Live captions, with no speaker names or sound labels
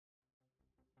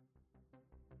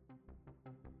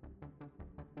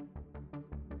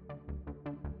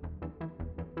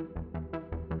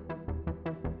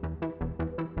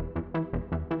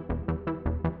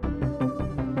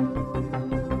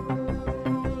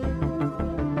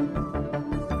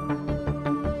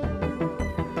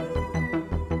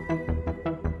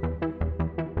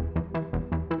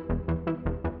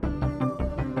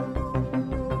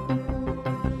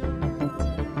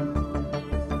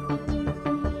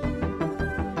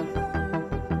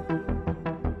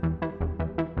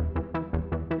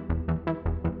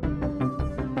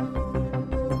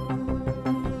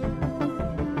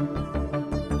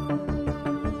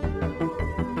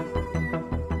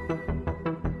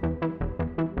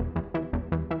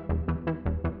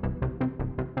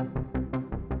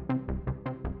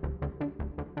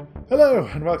Hello,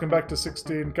 and welcome back to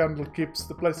 16 Candlekeeps,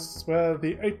 the place where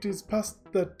the 80s passed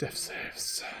the death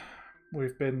saves.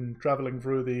 We've been travelling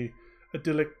through the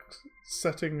idyllic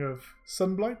setting of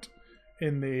Sunblight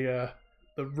in the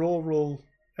rural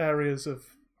areas of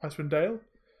Icewind Dale,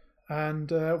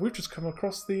 and we've just come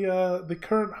across the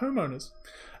current homeowners.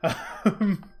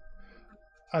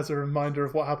 As a reminder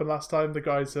of what happened last time, the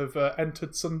guys have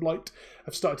entered Sunblight,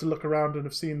 have started to look around and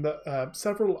have seen that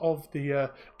several of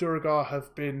the Duragar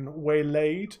have been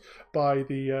waylaid by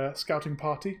the scouting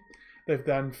party. They've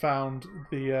then found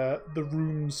the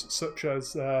rooms such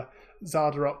as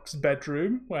Zardarok's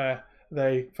bedroom, where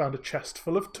they found a chest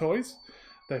full of toys.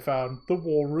 They found the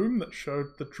war room that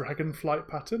showed the dragon flight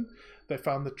pattern. They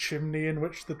found the chimney in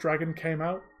which the dragon came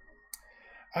out.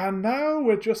 And now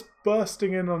we're just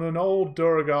bursting in on an old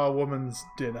Duragar woman's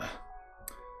dinner.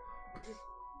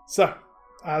 So,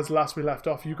 as last we left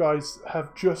off, you guys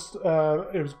have just...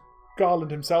 it was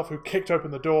Garland himself who kicked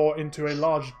open the door into a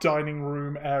large dining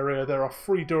room area. There are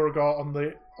 3 Duragar on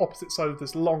the opposite side of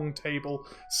this long table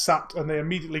sat, and they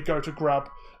immediately go to grab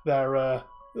their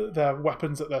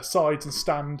weapons at their sides and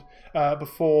stand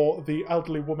before the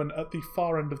elderly woman at the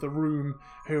far end of the room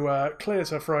who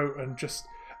clears her throat and just...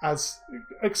 as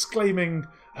exclaiming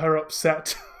her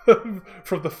upset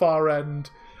from the far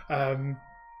end,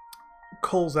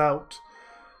 calls out,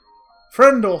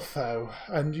 "Friend or foe?"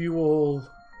 And you all,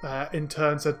 in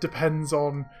turn, said, "Depends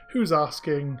on who's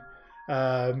asking.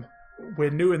 We're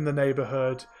new in the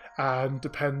neighbourhood, and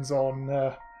depends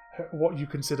on what you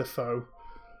consider foe."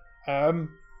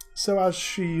 So as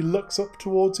she looks up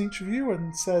towards each of you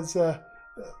and says,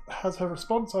 has her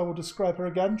response, I will describe her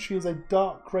again. She is a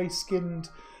dark grey-skinned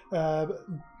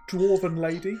dwarven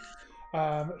lady.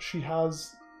 She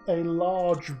has a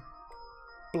large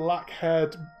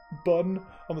black-haired bun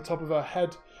on the top of her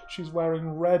head. She's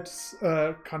wearing red,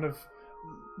 kind of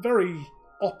very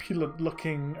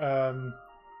opulent-looking,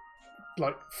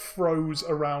 like froze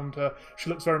around her. She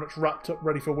looks very much wrapped up,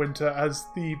 ready for winter, as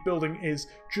the building is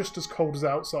just as cold as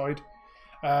outside.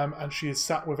 And she is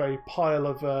sat with a pile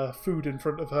of food in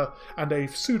front of her and a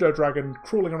pseudo-dragon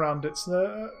crawling around its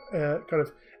kind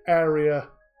of area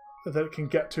that it can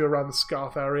get to around the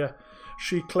scarf area.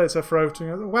 She clears her throat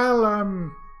and goes, "Well,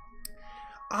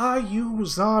 are you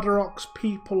Zardarok's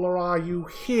people or are you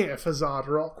here for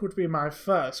Zardarok would be my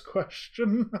first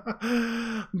question.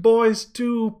 Boys,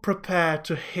 do prepare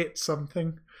to hit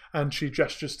something." And she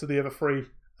gestures to the other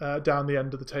 3 down the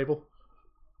end of the table.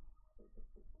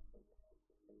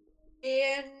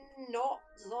 We're not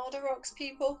Zardarok's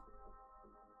people.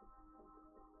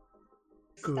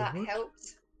 Good. That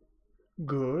helped.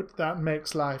 Good. That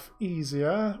makes life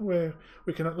easier.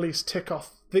 We can at least tick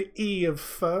off the E of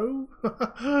foe.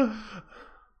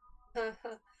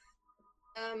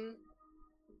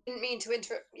 Didn't mean to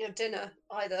interrupt your dinner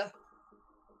either.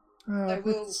 We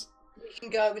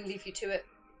can go and leave you to it.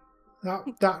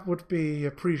 That would be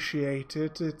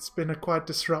appreciated. It's been a quite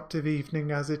disruptive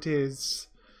evening as it is.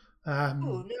 Oh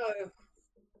no.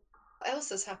 What else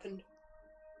has happened?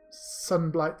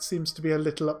 Sunblight seems to be a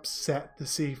little upset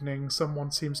this evening.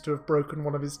 Someone seems to have broken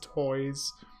one of his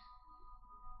toys.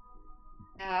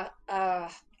 I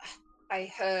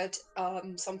heard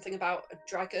something about a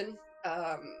dragon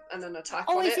and an attack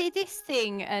on it. Oh, is it this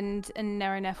thing? And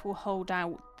Nerenef will hold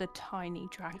out the tiny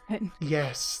dragon.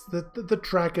 Yes, the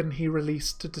dragon he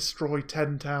released to destroy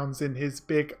 10 towns in his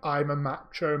big "I'm a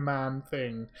macho man"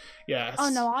 thing. Yes. Oh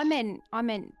no, I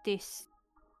meant this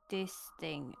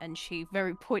thing, and she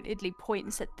very pointedly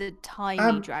points at the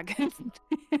tiny dragon.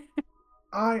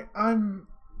 I'm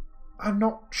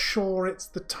not sure it's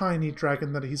the tiny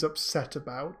dragon that he's upset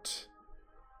about.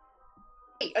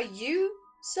 Wait, are you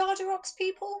Zardarok's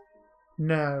people?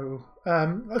 No.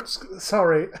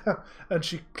 Sorry. And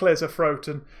she clears her throat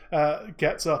and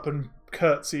gets up and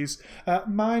curtsies.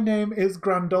 My name is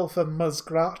Grandolpha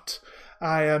Musgrat.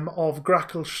 I am of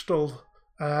Gracklestall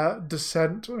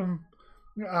descent. I'm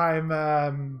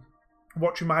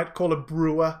what you might call a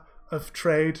brewer of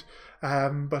trade,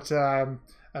 but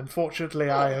unfortunately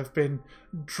I have been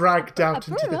dragged out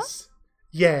into this.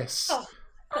 Yes. Oh.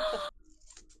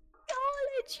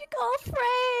 Darling, you got a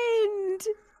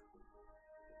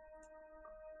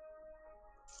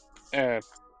friend.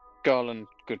 Garland,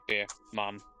 good beer,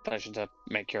 ma'am. Pleasure to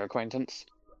make your acquaintance.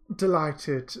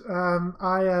 Delighted.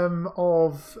 I am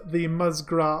of the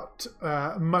Musgrat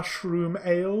mushroom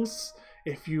ales.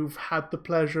 If you've had the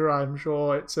pleasure, I'm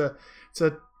sure it's a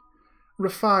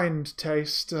refined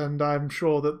taste, and I'm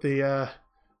sure that the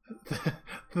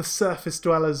surface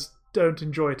dwellers don't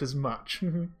enjoy it as much.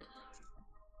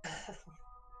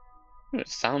 It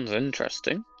sounds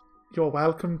interesting. You're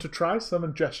welcome to try some,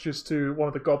 and gestures to one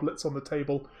of the goblets on the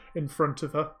table in front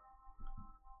of her.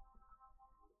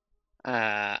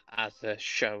 As a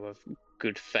show of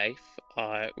good faith,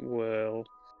 I will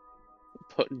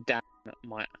put down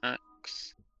my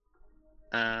axe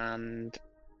and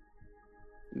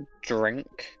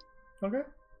drink, Okay.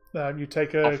 You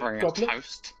take a offering goblet. a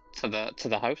toast to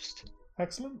the host.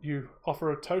 Excellent. You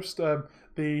offer a toast.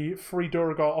 The three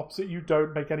Duragar opposite you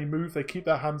don't make any move. They keep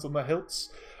their hands on their hilts,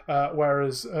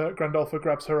 whereas Grandolpha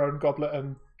grabs her own goblet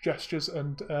and gestures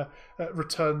and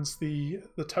returns the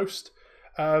toast.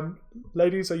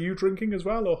 Ladies, are you drinking as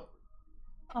well, or?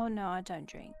 Oh no, I don't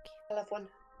drink. I'll have one.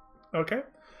 Okay.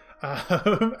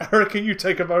 Erica, you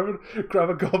take a moment, grab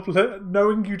a goblet,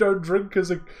 knowing you don't drink as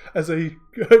a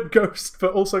ghost,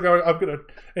 but also going, I'm going to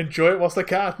enjoy it whilst I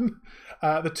can.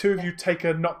 The two of you take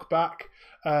a knockback,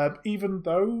 even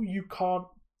though you can't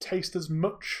taste as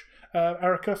much,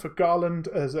 Erica, for Garland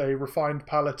as a refined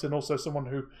palate and also someone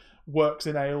who works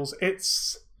in ales.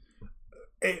 It's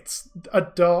a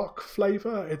dark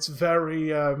flavour. It's very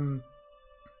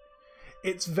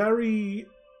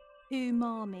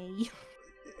umami.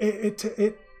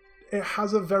 It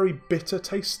has a very bitter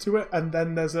taste to it, and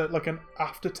then there's an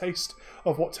aftertaste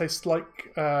of what tastes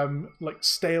like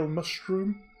stale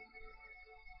mushroom.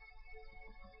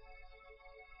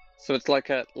 So it's like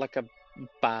a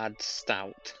bad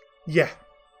stout. Yeah,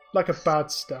 like a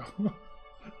bad stout.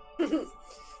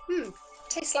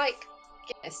 Tastes like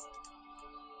Guinness.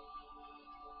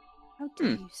 How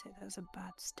dare you say that was a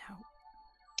bad stout?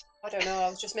 I don't know, I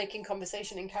was just making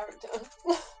conversation in character.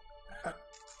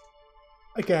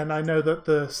 Again, I know that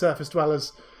the surface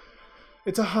dwellers,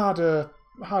 it's a harder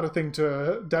thing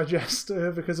to digest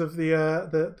because of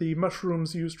the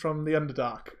mushrooms used from the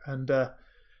Underdark, and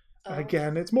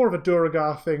again, it's more of a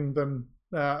Duragar thing than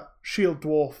Shield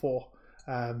Dwarf or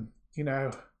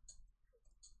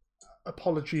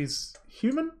apologies,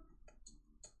 human.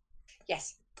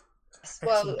 Yes.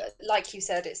 Well, like you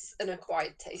said, it's an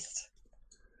acquired taste.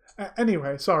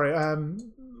 Anyway, sorry.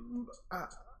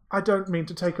 I don't mean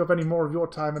to take up any more of your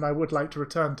time, and I would like to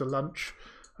return to lunch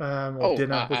or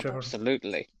dinner, whichever.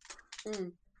 Absolutely.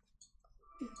 So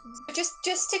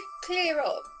just to clear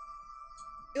up,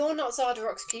 you're not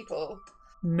Zardarok's people.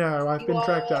 No, I've been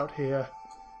dragged out here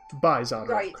by Zardarok.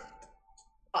 Right.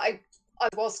 I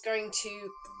was going to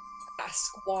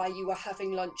ask why you were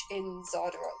having lunch in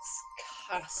Zardarok's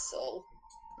castle.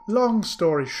 Long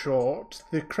story short,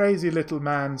 the crazy little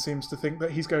man seems to think that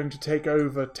he's going to take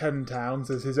over 10 towns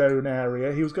as his own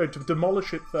area. He was going to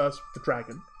demolish it first with the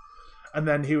dragon, and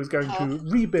then he was going to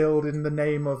rebuild in the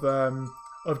name of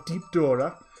Deep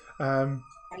Dora.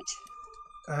 Right.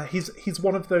 He's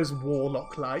one of those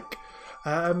warlock-like,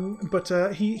 but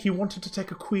he wanted to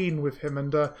take a queen with him,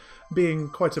 and being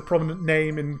quite a prominent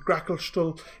name in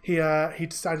Gracklstall, he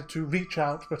decided to reach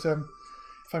out, but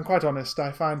if I'm quite honest,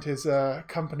 I find his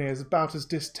company is about as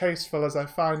distasteful as I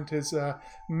find his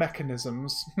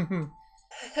mechanisms. And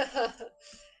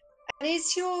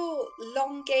is your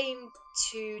long game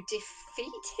to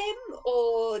defeat him,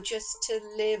 or just to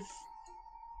live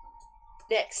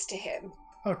next to him?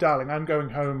 Oh, darling, I'm going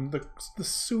home the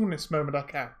soonest moment I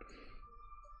can.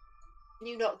 Can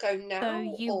you not go now?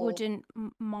 So you wouldn't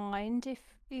mind if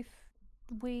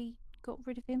we got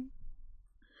rid of him?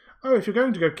 Oh, if you're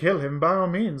going to go kill him, by all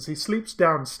means. He sleeps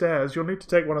downstairs. You'll need to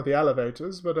take one of the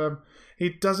elevators, but he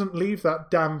doesn't leave that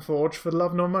damn forge for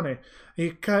love nor money. He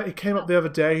came up the other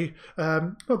day.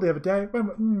 Not the other day.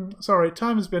 Sorry,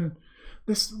 time has been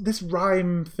this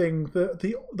rhyme thing.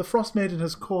 The Frost Maiden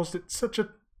has caused it such a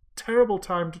terrible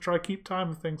time to try keep time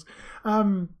with things.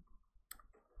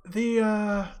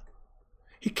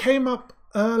 He came up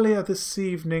earlier this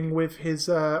evening with his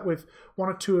with one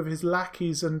or two of his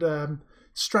lackeys and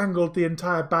strangled the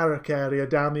entire barrack area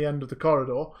down the end of the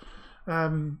corridor.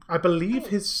 I believe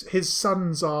his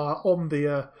sons are on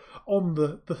the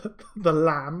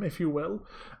lam, if you will.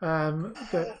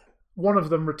 One of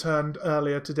them returned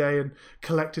earlier today and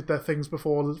collected their things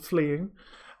before fleeing.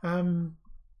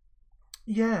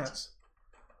 Yes.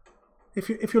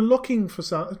 If you're looking for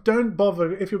some, don't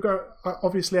bother. If you go,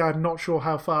 obviously, I'm not sure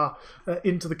how far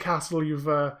into the castle you've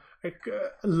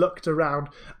looked around.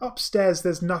 Upstairs,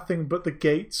 there's nothing but the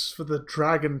gates for the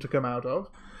dragon to come out of.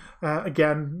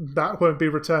 Again, that won't be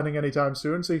returning anytime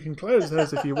soon, so you can close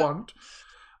those if you want.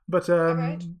 But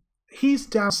he's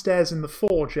downstairs in the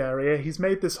forge area. He's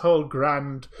made this whole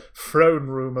grand throne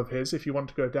room of his, if you want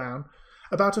to go down.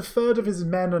 About a third of his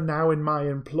men are now in my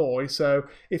employ, so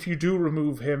if you do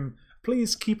remove him,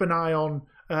 please keep an eye on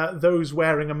those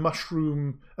wearing a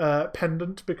mushroom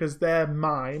pendant because they're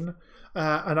mine,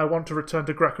 and I want to return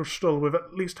to Greco-Stull with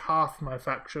at least half my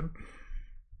faction.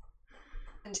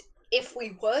 And if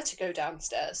we were to go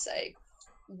downstairs, say,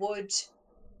 would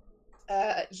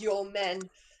your men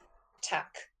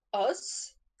attack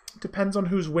us? Depends on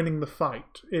who's winning the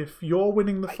fight. If you're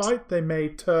winning the fight, they may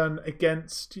turn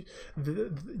against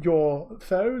your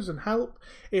foes and help.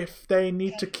 If they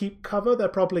need to keep cover, they're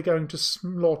probably going to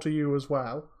slaughter you as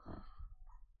well.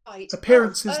 Right.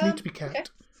 Appearances need to be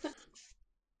kept.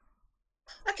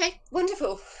 Okay,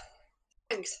 wonderful.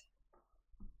 Thanks.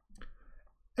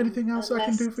 Anything else I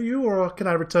can do for you, or can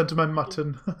I return to my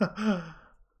mutton?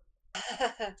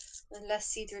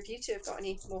 Unless either of you two have got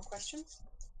any more questions.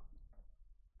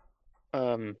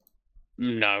 No,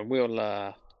 we'll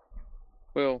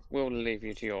leave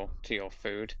you to your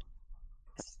food.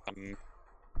 And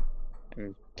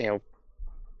he'll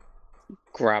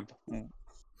grab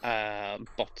a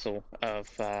bottle of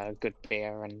good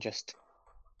beer and just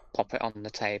pop it on the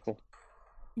table.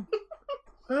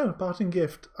 Oh, parting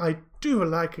gift. I do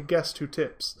like a guest who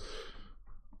tips.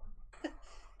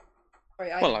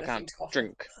 Sorry, I can't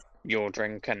drink your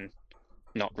drink and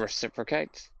not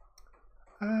reciprocate.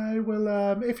 I will.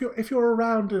 If you're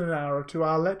around in an hour or two,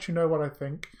 I'll let you know what I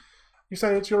think. You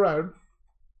say it's your own?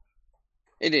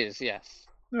 It is, yes.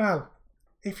 Well,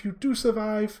 if you do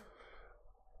survive,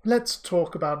 let's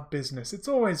talk about business. It's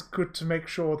always good to make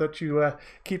sure that you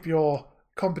keep your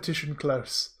competition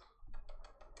close.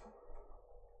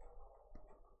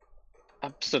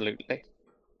 Absolutely.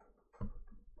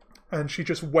 And she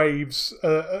just waves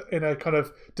in a kind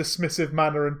of dismissive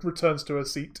manner and returns to her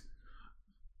seat.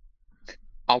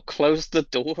 I'll close the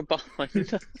door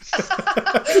behind us.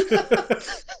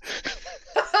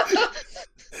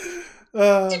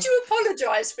 Did you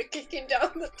apologise for kicking down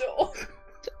the door?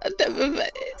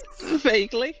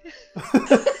 Vaguely.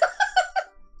 I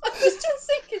was just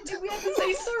thinking, did we ever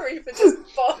say sorry for just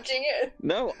barging in?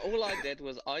 No, all I did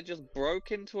was I just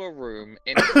broke into a room,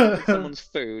 interrupted someone's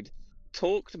food,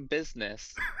 talked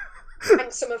business,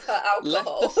 Drank some of her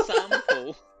alcohol. left a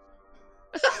sample.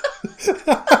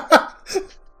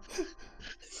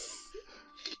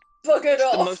 Buggered The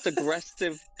off. most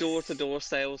aggressive door-to-door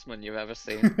salesman you've ever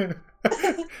seen.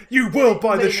 You will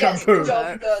buy the But yes, shampoo.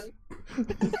 job done.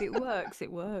 If it works,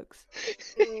 it works.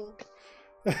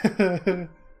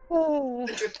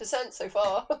 100% so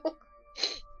far.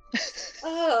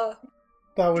 Ah.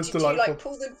 That was Do you delightful. like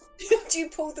pull the? Do you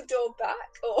pull the door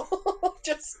back or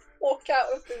just walk out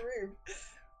of the room?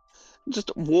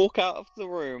 Just walk out of the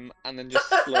room and then just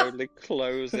slowly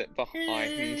close it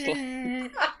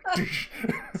behind.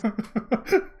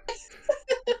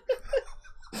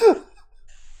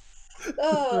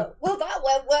 Oh, well, that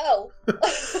went well.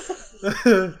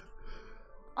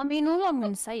 I mean, all I'm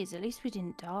going to say is at least we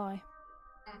didn't die.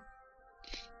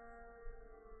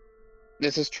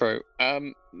 This is true.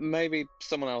 Maybe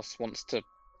someone else wants to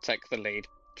take the lead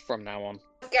from now on.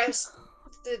 I guess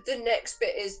the next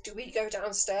bit is: do we go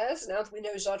downstairs now that we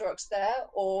know Zadrok's there,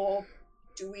 or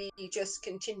do we just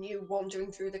continue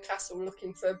wandering through the castle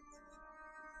looking for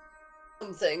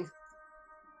something?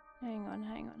 Hang on.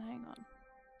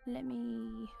 Let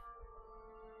me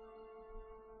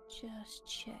just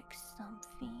check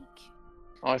something.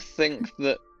 I think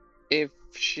that if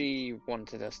she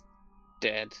wanted us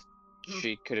dead,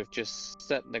 she could have just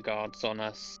set the guards on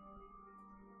us.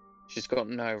 She's got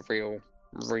no real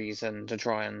reason to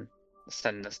try and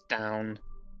send us down.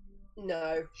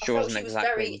 No, She wasn't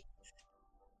exactly.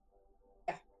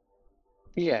 very.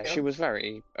 Yeah, she was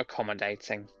very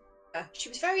accommodating. She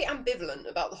was very ambivalent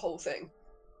about the whole thing.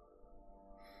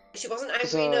 She wasn't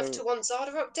angry enough to want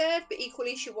Zardarok dead, but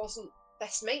equally she wasn't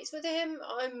best mates with him.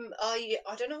 I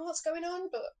don't know what's going on,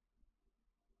 but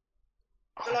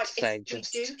I'd like say if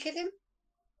just we do kill him,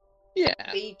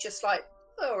 yeah. be just like,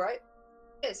 oh, all right,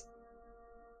 cheers.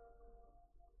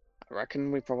 I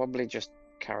reckon we probably just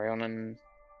carry on and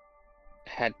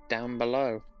head down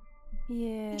below.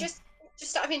 Yeah. Just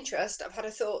out of interest, I've had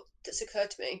a thought that's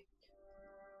occurred to me.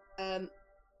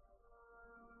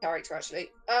 Character actually.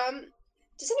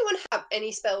 Does anyone have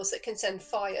any spells that can send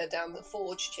fire down the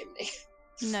forge chimney?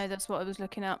 No, that's what I was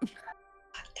looking at.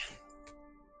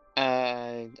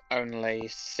 Only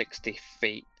 60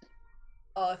 feet.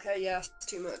 Oh, okay, yeah, it's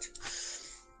too much.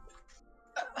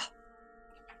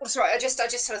 That's right. I just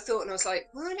had a thought, and I was like,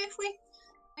 what if we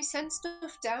send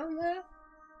stuff down there?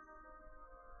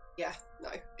 Yeah,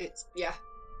 no, it's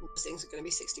those things are going to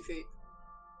be 60 feet.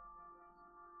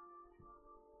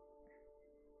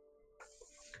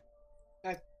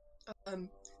 Okay.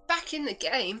 Back in the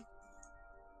game.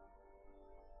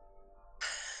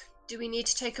 do we need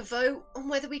to take a vote on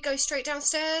whether we go straight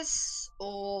downstairs,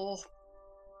 or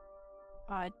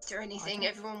is there anything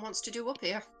everyone wants to do up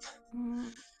here?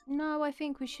 No, I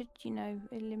think we should,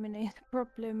 eliminate the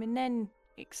problem and then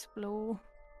explore.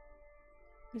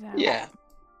 Yeah.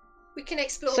 We can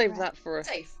explore. Save that for a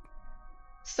safe.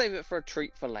 Save it for a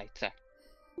treat for later.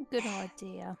 Good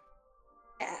idea.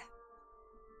 Yeah.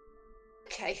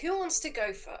 Okay, who wants to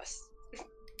go first?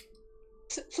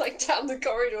 Like down the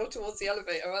corridor towards the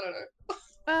elevator, I don't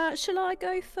know. Shall I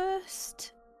go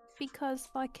first? Because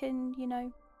I can,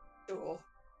 Sure.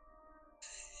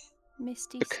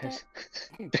 Misty Because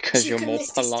step. because You you're can more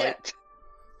Misty polite.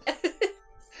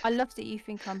 I love that you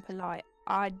think I'm polite.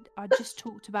 I just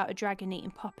talked about a dragon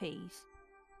eating puppies.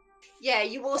 Yeah,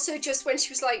 you also just, when she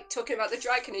was like talking about the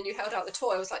dragon and you held out the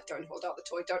toy, I was like, don't hold out the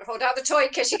toy, don't hold out the toy, in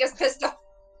case she gets pissed off.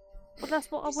 Well,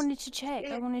 that's what I wanted to check.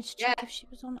 Yeah. I wanted to check if she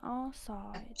was on our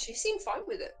side. She seemed fine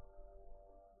with it.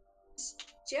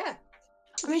 Yeah.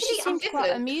 I mean, she Really seemed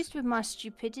quite ambivalent. amused with my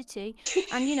stupidity.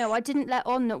 And, I didn't let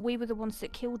on that we were the ones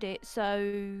that killed it,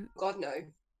 so... God, no.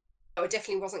 I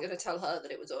definitely wasn't going to tell her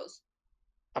that it was us.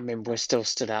 I mean, we're still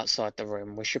stood outside the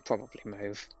room. We should probably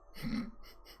move.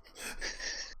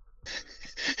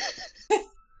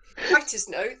 Writer's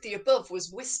note, the above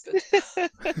was whispered.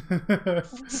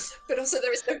 But also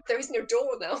there is no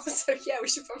door now, so yeah, we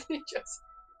should probably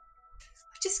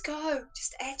just go.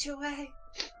 Just edge away.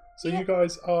 So you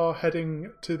guys are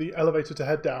heading to the elevator to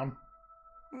head down.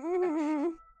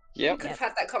 We Yep. could have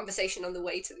had that conversation on the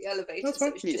way to the elevator. That's so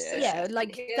fine. it's just so Yeah, she like,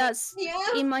 can hear. that's... Yeah.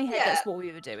 In my head, Yeah. that's what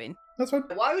we were doing. That's fine.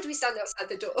 Why would we stand outside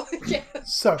the door? Yeah.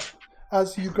 So,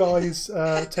 as you guys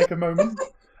take a moment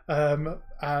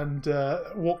and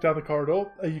walk down the corridor,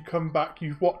 you come back.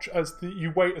 You watch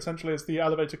you wait essentially as the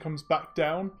elevator comes back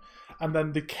down, and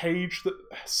then the cage that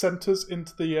centers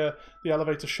into the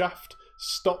elevator shaft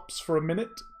stops for a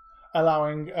minute,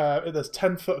 allowing there's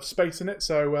 10 foot of space in it.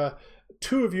 So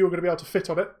 2 of you are going to be able to fit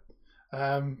on it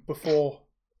before,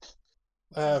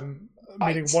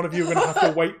 meaning one of you are going to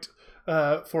have to wait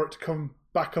for it to come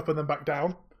back up and then back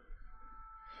down.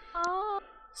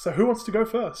 So who wants to go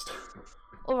first?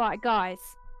 Alright, guys.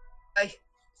 Hey.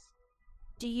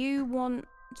 Do you want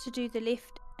to do the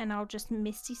lift and I'll just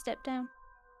Misty step down?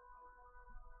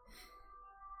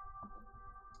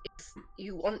 If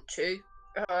you want to.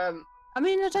 I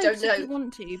mean, I don't Don't particularly know.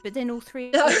 want to, but then all three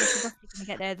of No. us are roughly going to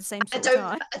get there at the same sort of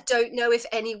time. I don't know if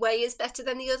any way is better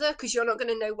than the other, because you're not going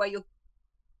to know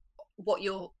what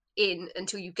you're in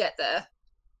until you get there.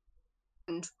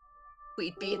 And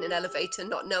we'd be in an elevator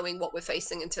not knowing what we're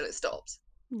facing until it stops.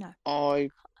 No. I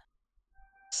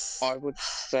would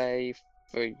say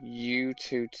for you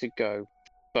two to go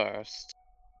first,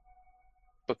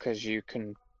 because you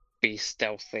can be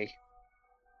stealthy.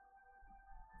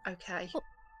 Okay.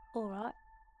 Alright.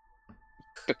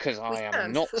 Because I am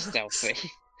can. not stealthy.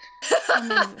 I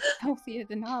mean, it was healthier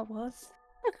than I was.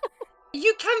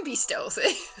 You can be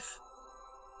stealthy.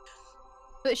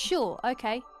 But sure,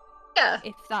 okay. Yeah.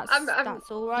 If that's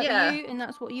that's all right yeah. with you and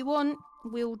that's what you want,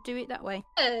 we'll do it that way.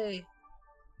 Hey.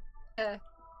 Oh,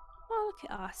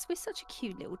 look at us. We're such a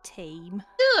cute little team.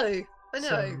 No, I know.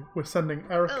 So we're sending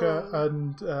Erica Oh.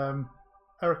 and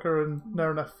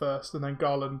Nerenef first, and then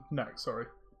Garland next. Sorry.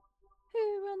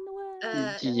 Who run the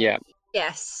world? Yeah.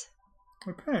 Yes.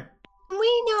 Okay. Can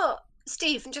we not,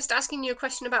 Steve, I'm just asking you a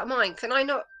question about mine. Can I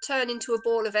not turn into a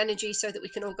ball of energy so that we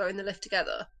can all go in the lift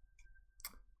together?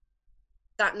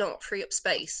 That not free up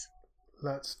space?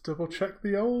 Let's double check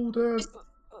the old.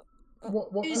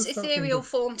 What Use does that thing ethereal do?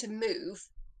 form to move.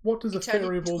 What does you turn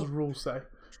Ethereal's into- rule say?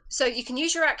 So you can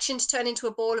use your action to turn into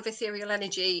a ball of ethereal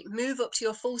energy, move up to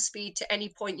your full speed to any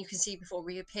point you can see before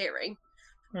reappearing.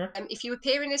 Yeah. If you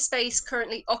appear in a space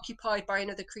currently occupied by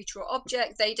another creature or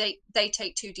object, they take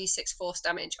 2d6 force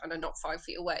damage and are not 5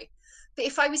 feet away. But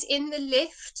if I was in the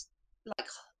lift, like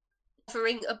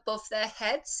hovering above their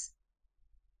heads,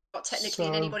 not technically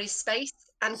in So- anybody's space,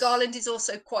 and Garland is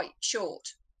also quite short.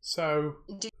 So,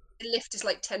 The lift is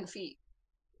like 10 feet.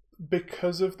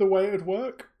 because of the way it would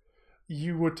work,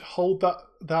 you would hold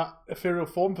that ethereal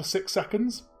form for 6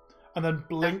 seconds, and then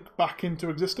blink back into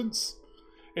existence.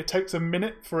 It takes a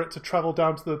minute for it to travel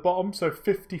down to the bottom, so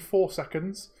 54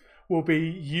 seconds will be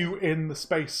you in the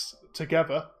space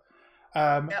together.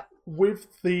 Yep.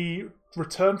 With the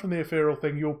return from the ethereal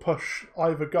thing, you'll push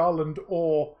either Garland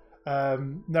or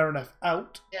Nerenef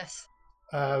out, Yes.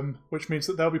 which means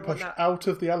that they'll be I want pushed that. out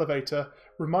of the elevator,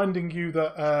 reminding you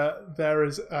that there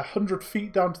is 100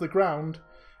 feet down to the ground,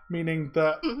 meaning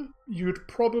that you'd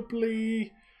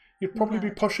probably be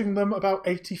Murder. pushing them about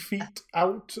 80 feet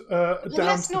out Well, down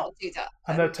let's to, not do that.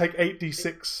 and then. they'd take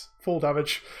 8d6 full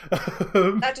damage.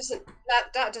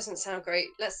 That doesn't sound great.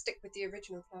 Let's stick with the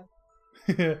original plan.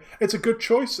 Yeah, it's a good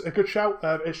choice, a good shout.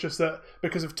 It's just that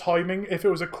because of timing, if it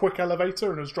was a quick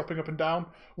elevator and it was dropping up and down,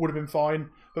 would have been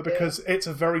fine. But because it's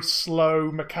a very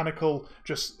slow, mechanical,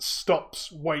 just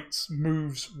stops, waits,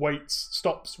 moves, waits,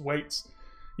 stops, waits.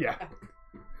 Yeah.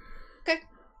 Okay.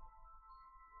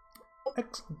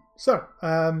 Excellent. So,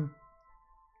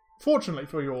 fortunately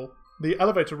for you all, the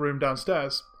elevator room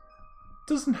downstairs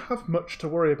doesn't have much to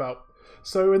worry about.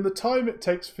 So in the time it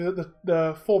takes for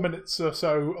the 4 minutes or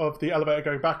so of the elevator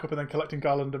going back up and then collecting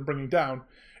Garland and bringing down,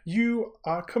 you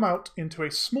come out into a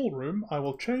small room. I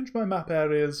will change my map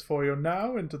areas for you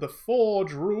now into the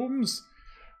forge rooms.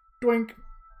 Doink.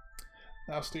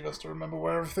 Now Steve has to remember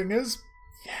where everything is.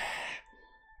 Yeah.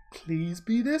 Please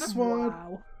be this one.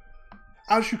 Wow.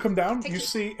 As you come down, you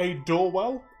see a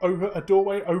doorway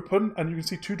open, and you can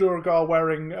see 2 Duragar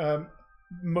wearing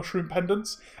mushroom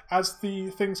pendants. As the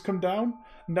things come down,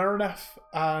 Naranef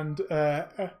and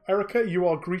Erica, you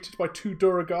are greeted by 2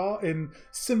 Duragar in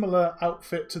similar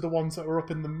outfit to the ones that were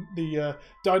up in the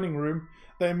dining room.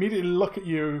 They immediately look at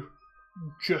you,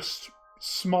 just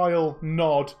smile,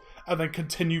 nod, and then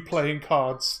continue playing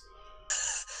cards.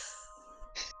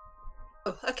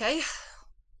 Oh, okay.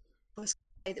 I was going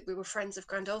to say that we were friends of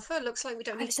Grandolpha. Looks like we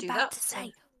don't I need was to do about that. to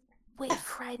say, we're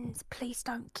friends. Please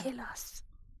don't kill us.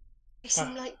 They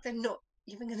seem like they're not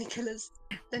even going to kill us.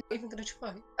 They're not even going to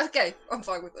try. Okay, I'm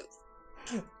fine with this.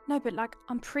 No, but like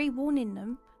I'm pre-warning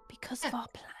them because of our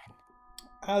plan.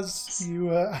 As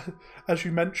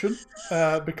you mentioned,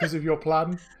 because of your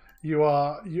plan, you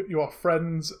are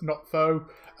friends, not foe.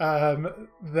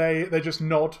 They just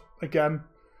nod again.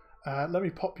 Let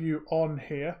me pop you on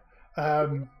here.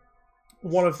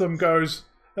 One of them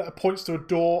points to a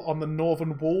door on the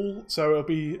northern wall, so it'll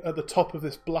be at the top of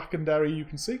this blackened area you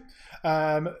can see.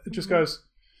 It just goes,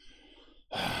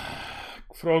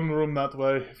 throne room that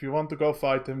way. If you want to go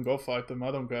fight them, go fight them.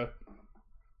 I don't care.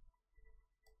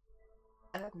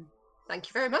 Thank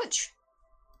you very much.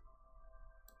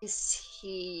 Is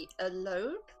he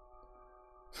alone?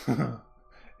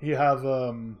 You have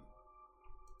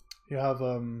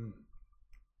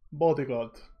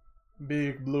bodyguard,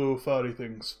 big blue furry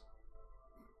things.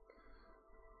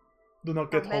 Do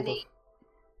not get hold of.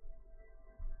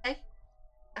 Okay.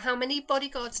 How many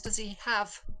bodyguards does he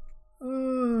have?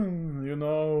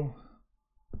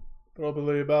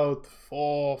 Probably about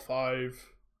 4, 5,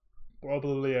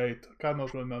 probably 8. I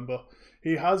cannot remember.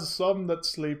 He has some that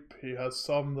sleep, he has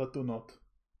some that do not.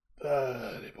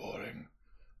 Very boring.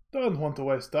 Don't want to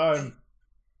waste time.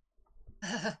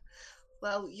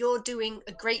 Well, you're doing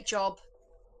a great job.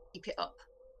 Keep it up.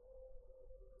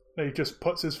 He just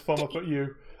puts his thumb up at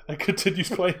you and continues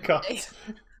playing cards.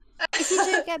 If you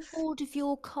do get bored of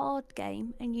your card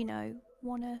game and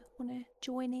wanna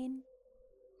join in,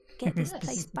 get this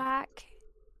place back.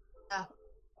 Yeah.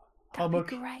 That'd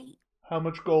be great. How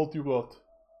much gold you got?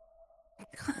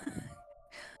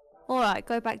 Alright,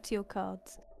 go back to your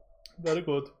cards. Very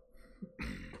good.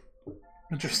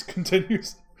 It just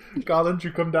continues. Garland,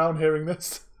 you come down hearing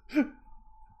this.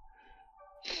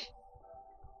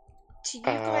 Do you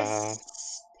guys,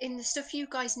 in the stuff you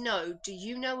guys know, do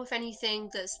you know of anything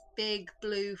that's big,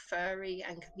 blue, furry,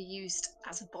 and can be used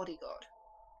as a bodyguard?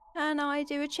 Can I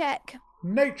do a check?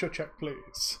 Nature check,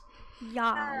 please.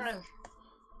 Yeah.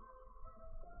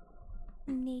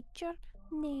 Nature.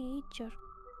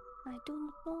 I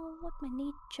don't know what my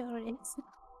nature is.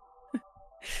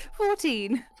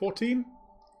 14. 14?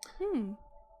 Hmm.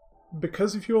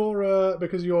 Because of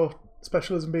your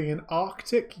specialism being in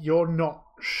Arctic, you're not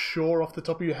sure off the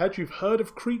top of your head. You've heard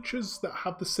of creatures that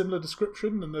have the similar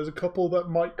description, and there's a couple that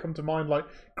might come to mind, like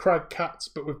crag cats,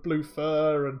 but with blue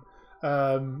fur,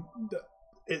 and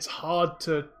it's hard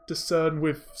to discern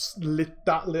with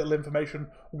that little information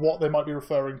what they might be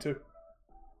referring to.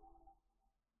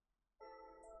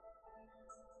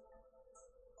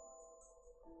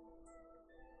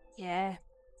 Yeah.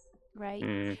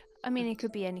 Right. I mean, it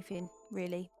could be anything,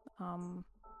 really. And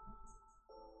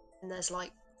there's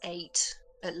like 8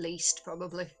 at least,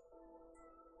 probably.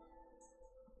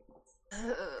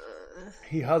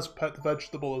 He has pet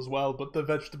vegetable as well, but the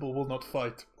vegetable will not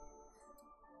fight.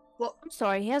 What? I'm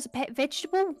sorry, he has a pet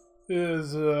vegetable?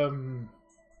 Is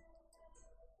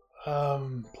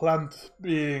plant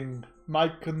being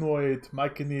myconid.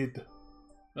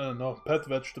 I don't know, pet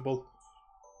vegetable.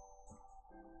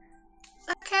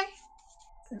 Okay.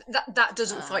 That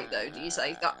doesn't fight though, do you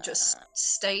say? That just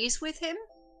stays with him?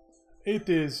 It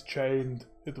is chained.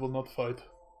 It will not fight.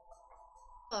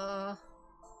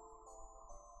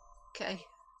 Okay.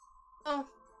 Oh,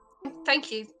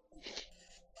 thank you.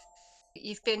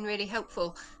 You've been really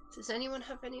helpful. Does anyone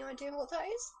have any idea what that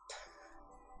is?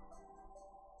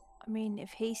 I mean,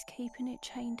 if he's keeping it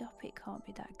chained up, it can't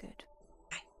be that good.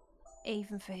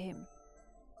 Even for him.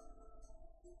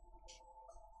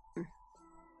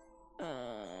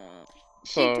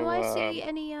 So, do I see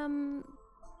any,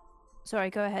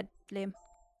 Sorry, go ahead, Liam.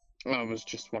 I was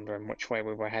just wondering which way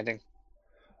we were heading.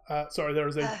 Sorry, there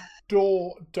is a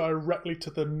door directly to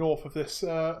the north of this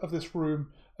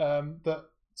room that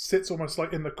sits almost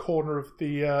like in the corner of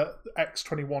the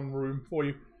X-21 room for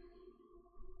you.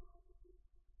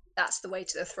 That's the way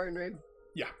to the throne room.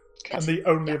 Yeah, and the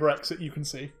only other exit you can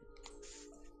see.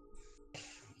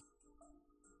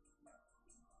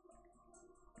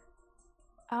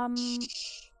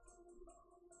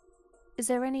 Is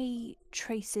there any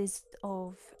traces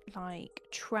of, like,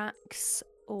 tracks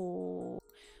or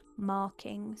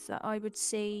markings that I would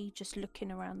see just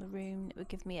looking around the room that would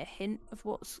give me a hint of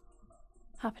what's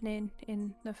happening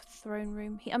in the throne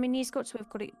room? He's got to have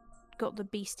got the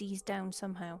beasties down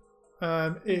somehow.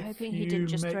 I'm hoping he didn't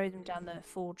just throw them down the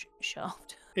forge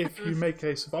shaft. If you make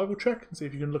a survival check and see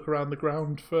if you can look around the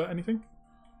ground for anything.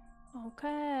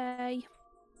 Okay.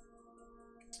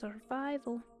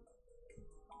 Survival.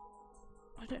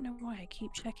 I don't know why I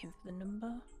keep checking for the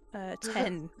number.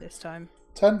 10 this time.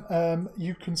 10.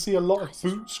 You can see a lot of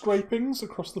boot scrapings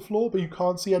across the floor, but you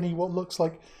can't see any what looks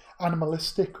like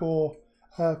animalistic or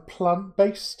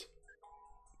plant-based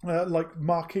like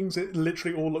markings. It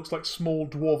literally all looks like small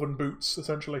dwarven boots,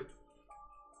 essentially.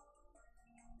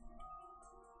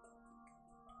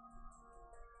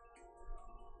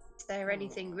 Is there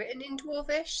anything written in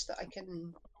Dwarvish that I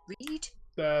can read?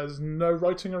 There's no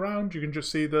writing around. You can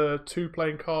just see the 2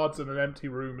 playing cards in an empty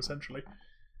room, essentially.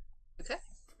 Okay.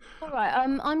 Alright,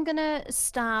 I'm gonna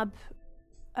stab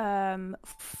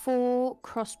 4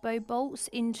 crossbow bolts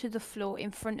into the floor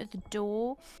in front of the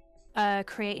door,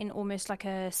 creating almost like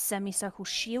a semicircle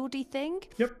shieldy thing.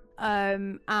 Yep.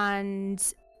 And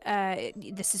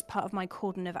this is part of my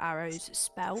Cordon of Arrows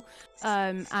spell.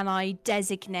 And I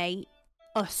designate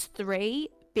us 3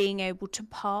 being able to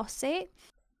pass it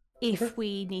if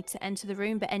we need to enter the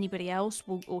room, but anybody else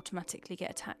will automatically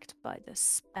get attacked by the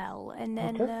spell. And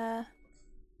then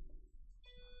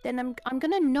then I'm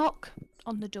gonna knock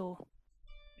on the door.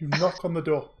 You knock on the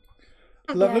door.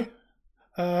 Lovely.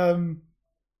 Yeah.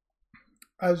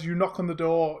 As you knock on the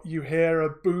door, you hear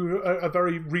a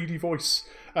very reedy voice,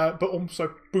 but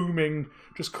also booming,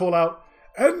 just call out,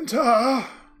 "Enter!"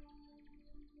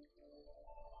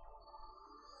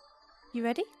 You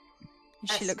ready?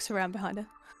 Yes. She looks around behind her.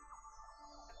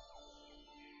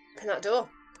 Open that door.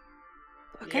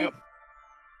 Okay. Yep.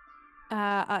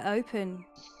 I open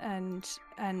and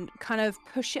kind of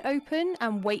push it open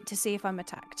and wait to see if I'm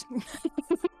attacked.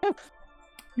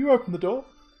 You open the door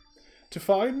to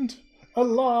find a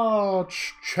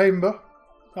large chamber.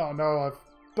 Oh no, I've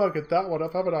buggered that one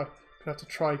up, haven't I? Gonna have to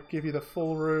try give you the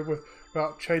full room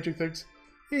without changing things.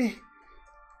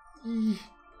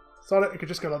 Sorry, I could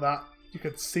just go like that. You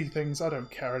could see things. I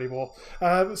don't care anymore.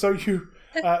 So you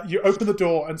open the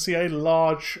door and see a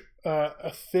large,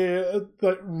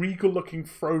 regal-looking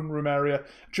throne room area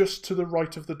just to the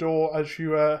right of the door. As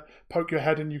you poke your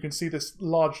head in, you can see this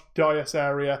large dais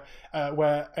area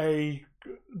where a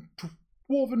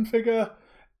dwarven figure,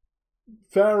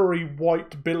 very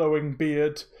white, billowing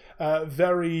beard,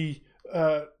 very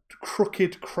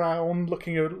crooked crown,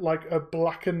 looking like a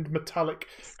blackened metallic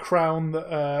crown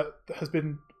that has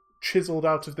been chiseled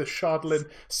out of this shardlin,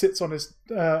 sits on his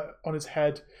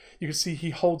head. You can see he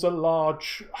holds a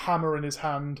large hammer in his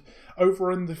hand.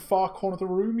 Over in the far corner of the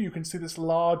room, you can see this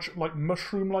large, like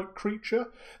mushroom-like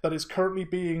creature that is currently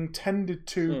being tended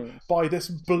to by this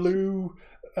blue,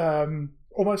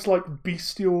 almost like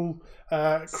bestial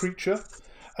creature,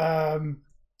 and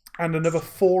another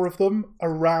 4 of them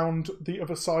around the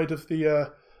other side of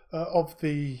the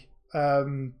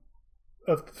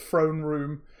throne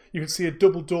room. You can see a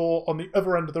double door on the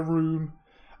other end of the room,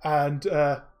 and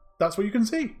that's what you can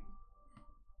see.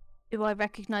 Do I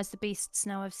recognise the beasts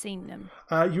now I've seen them?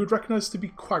 You would recognise to be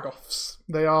quaggoths.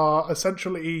 They are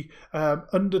essentially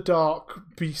underdark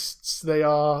beasts. They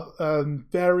are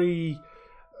very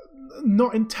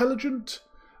not intelligent,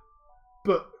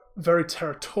 but very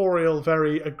territorial,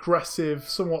 very aggressive,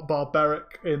 somewhat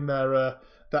barbaric in their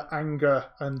anger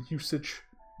and usage.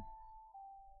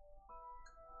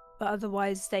 But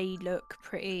otherwise, they look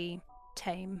pretty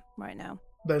tame right now.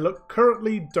 They look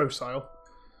currently docile.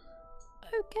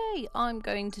 Okay, I'm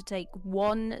going to take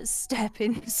 1 step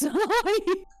inside.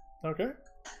 Okay.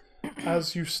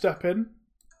 As you step in,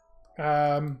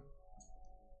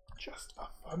 just for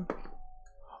fun.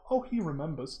 Oh, he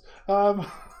remembers.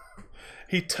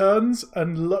 He turns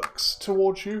and looks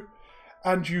towards you,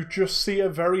 and you just see a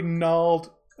very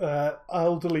gnarled,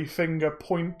 elderly finger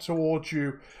point towards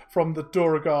you from the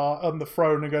Duragar on the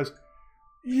throne and goes,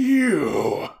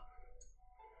 "You,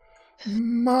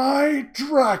 my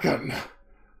dragon.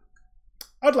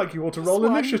 I'd like you all to roll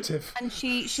initiative." And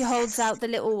she holds out the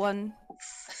little one.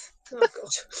 Oh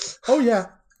god. Oh yeah,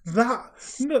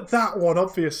 that one,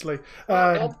 obviously.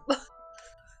 I'd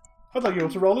like you all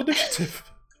to roll initiative.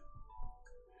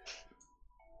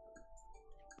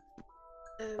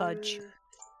 Fudge.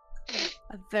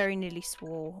 I very nearly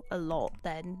swore a lot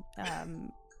then.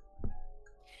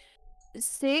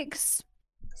 6.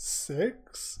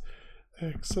 6.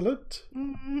 Excellent.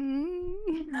 I'm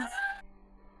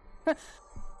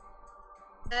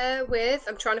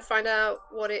trying to find out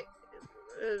what it.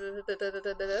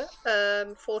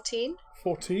 14.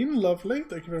 14, lovely.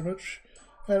 Thank you very much,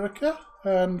 Erica.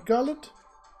 And Garland?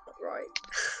 Right.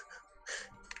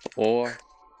 4.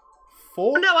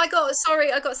 4? Oh, no, I got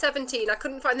 17. I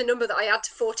couldn't find the number that I had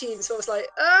to 14, so I was like,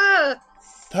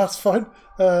 That's fine.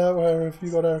 Where have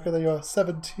you got, Erica? There you are,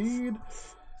 17.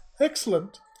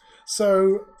 Excellent.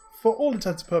 So, for all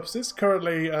intents and purposes,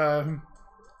 currently,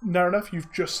 Naraneth,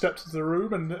 you've just stepped into the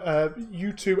room, and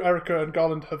you two, Erica and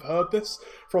Garland, have heard this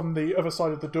from the other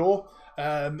side of the door.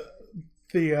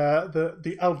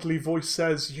 The elderly voice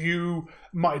says, "You,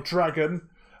 my dragon,"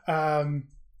 and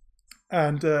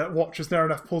watch as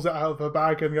Naraneth pulls it out of her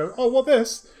bag and goes, "Oh, what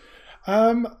this?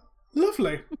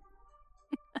 Lovely."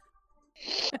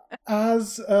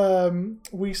 As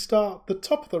we start the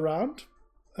top of the round,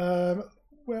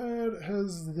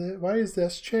 why is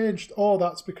this changed? Oh,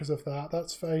 that's because of that.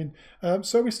 That's fine.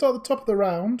 So we start the top of the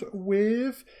round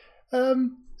with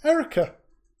Erica.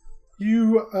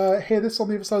 You hear this on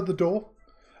the other side of the door.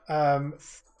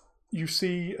 You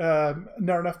see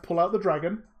Naraneth pull out the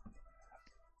dragon.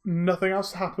 Nothing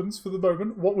else happens for the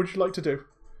moment. What would you like to do?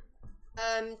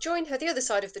 Join her the other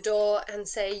side of the door and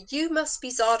say, "You must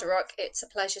be Zardarok. It's a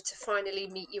pleasure to finally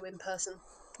meet you in person."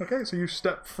 Okay, so you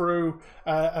step through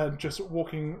and just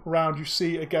walking around, you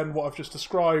see again what I've just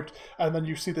described, and then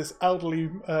you see this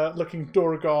elderly looking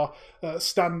Duragar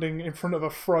standing in front of a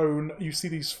throne. You see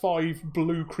these 5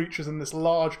 blue creatures and this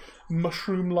large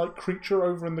mushroom-like creature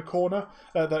over in the corner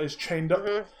that is chained up.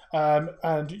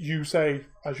 And you say,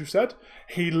 as you said,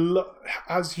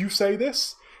 as you say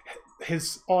this,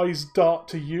 his eyes dart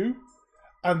to you,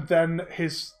 and then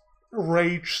his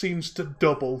rage seems to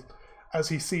double as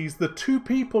he sees the 2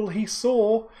 people he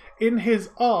saw in his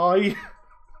eye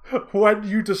when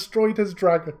you destroyed his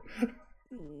dragon.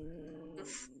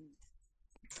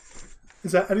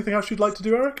 Is there anything else you'd like to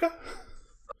do, Erica?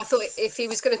 I thought if he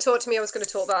was going to talk to me, I was going to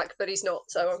talk back, but he's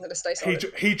not, so I'm going to stay silent.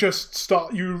 He just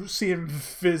you see him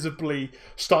visibly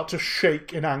start to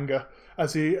shake in anger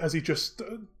as he just...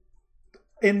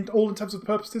 in all intents and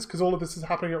purposes, because all of this is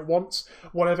happening at once,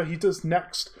 whatever he does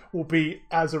next will be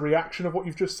as a reaction of what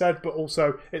you've just said, but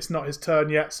also it's not his turn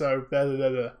yet, so...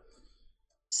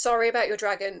 Sorry about your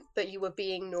dragon, but you were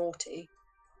being naughty.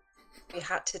 We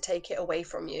had to take it away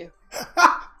from you.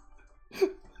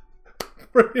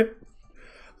 Brilliant.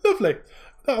 Lovely.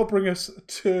 That'll bring us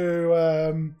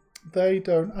to... they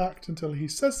don't act until he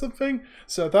says something,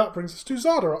 so that brings us to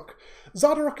Zardarok.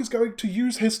 Zardarok is going to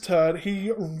use his turn. He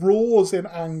roars in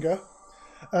anger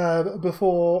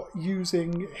before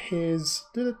using his...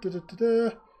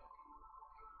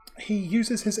 He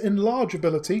uses his enlarge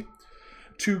ability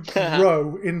to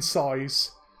grow in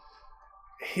size.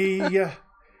 He...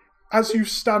 As you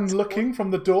stand looking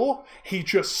from the door, he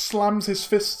just slams his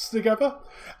fists together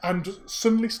and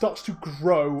suddenly starts to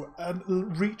grow and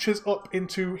reaches up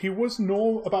into... He was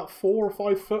about 4 or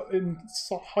 5 foot in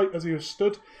height as he was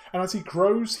stood, and as he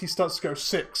grows, he starts to go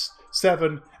 6,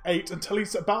 7, 8, until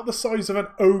he's about the size of an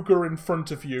ogre in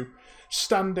front of you,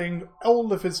 standing.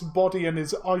 All of his body and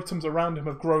his items around him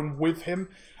have grown with him,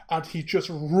 and he just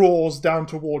roars down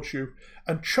towards you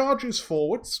and charges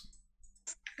forwards.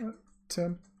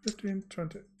 10... 15,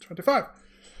 20, 25.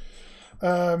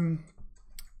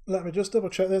 Let me just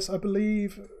double check this. I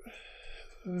believe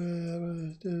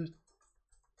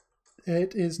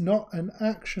it is not an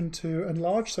action to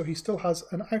enlarge, so he still has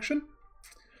an action.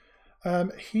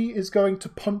 He is going to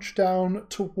punch down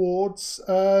towards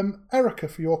Erica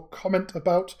for your comment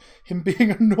about him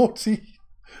being a naughty.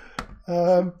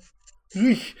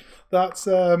 That's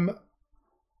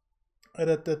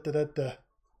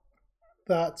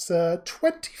That's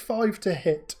 25 to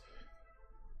hit.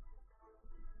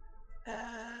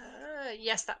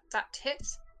 Yes, that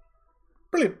hits.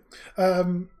 Brilliant.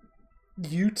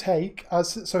 you take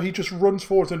so he just runs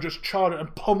forward and just charges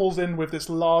and pummels in with this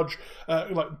large,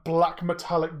 like black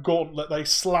metallic gauntlet that he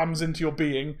slams into your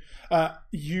being.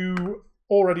 You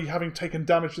already having taken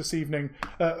damage this evening,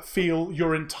 feel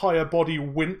your entire body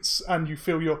wince, and you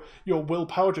feel your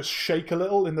willpower just shake a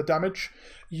little in the damage.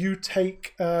 You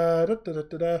take 8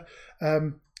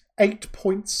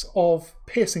 points of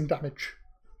piercing damage.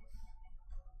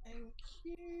 Thank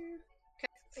you. Okay,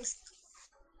 thanks.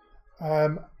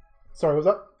 Sorry, what was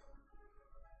that?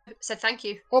 I said thank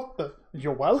you. Oh,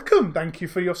 you're welcome. Thank you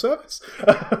for your service.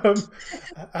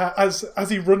 As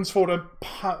he runs forward and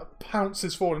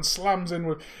pounces forward and slams in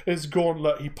with his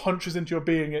gauntlet, he punches into your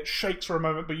being. It shakes for a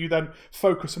moment, but you then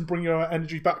focus and bring your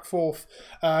energy back forth.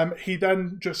 He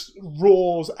then just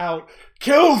roars out,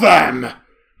 "Kill them!"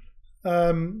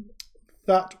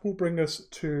 That will bring us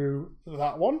to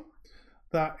that one.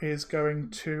 That is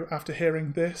going to, after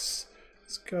hearing this,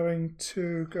 it's going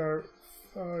to go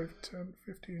 5, 10,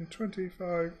 15,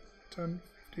 25, 10,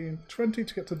 15, 20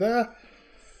 to get to there.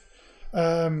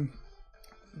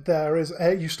 There is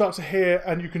you start to hear,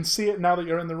 and you can see it now that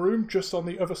you're in the room, just on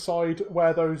the other side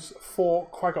where those 4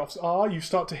 Quaggoths are, you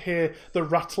start to hear the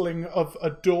rattling of a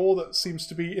door that seems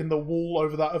to be in the wall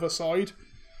over that other side.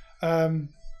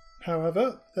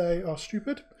 However, they are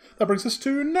stupid. That brings us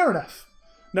to Neraneth.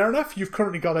 Neraneth, you've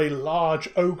currently got a large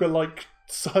ogre-like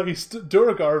sized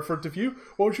Duragar in front of you.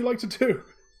 What would you like to do?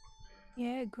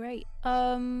 Yeah, great.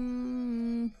 I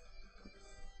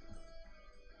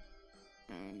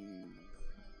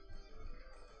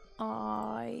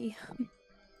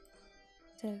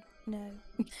don't know.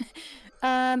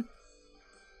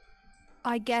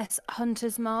 I guess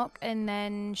Hunter's Mark and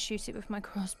then shoot it with my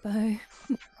crossbow.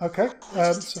 Okay.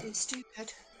 Too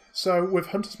stupid. So with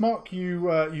Hunter's Mark,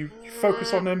 you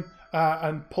focus on him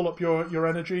and pull up your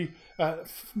energy,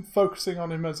 focusing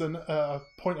on him as a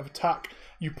point of attack.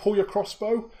 You pull your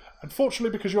crossbow.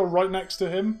 Unfortunately, because you're right next to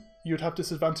him, you'd have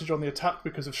disadvantage on the attack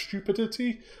because of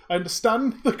stupidity. I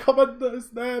understand the comment that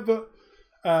is there, but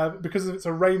because it's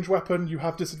a ranged weapon, you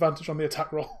have disadvantage on the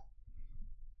attack roll.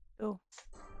 Oh.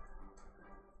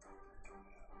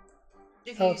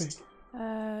 Should have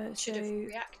So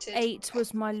reacted. 8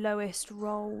 was my lowest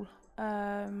roll.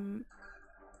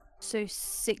 So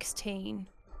 16.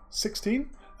 16.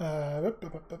 Let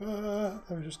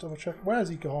me just double check. Where has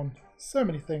he gone? So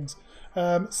many things.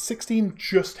 16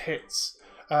 just hits,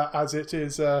 as it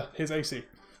is his AC.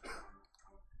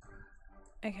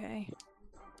 Okay.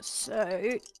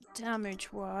 So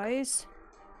damage wise,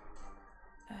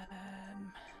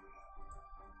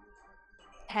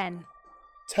 10.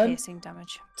 10? Piercing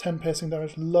damage. 10 piercing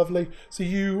damage. Lovely. So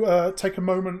you take a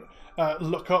moment,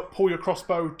 look up, pull your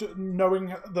crossbow,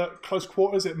 knowing that close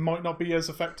quarters it might not be as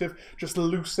effective. Just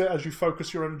loose it as you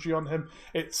focus your energy on him.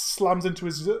 It slams into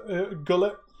his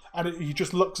gullet, and he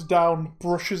just looks down,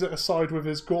 brushes it aside with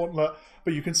his gauntlet,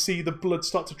 but you can see the blood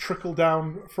start to trickle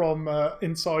down from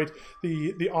inside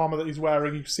the armour that he's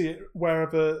wearing. You see it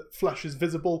wherever flesh is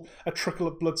visible, a trickle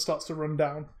of blood starts to run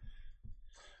down.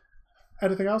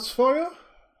 Anything else for you?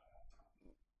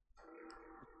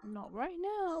 Not right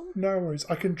now. No worries.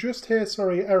 I can just hear,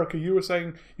 sorry, Erica, you were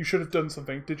saying you should have done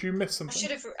something. Did you miss something?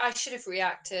 I should have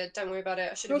reacted. Don't worry about it.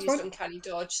 I should have That's used fine. Uncanny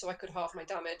Dodge so I could halve my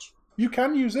damage. You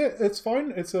can use it. It's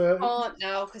fine. It's a... Can't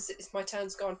now because my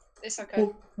turn's gone. It's okay.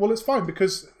 Well, it's fine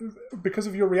because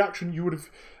of your reaction, you would have...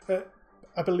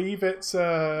 I believe it's...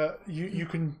 You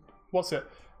can... What's it?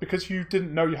 Because you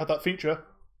didn't know you had that feature,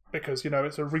 because,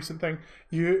 it's a recent thing,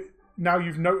 now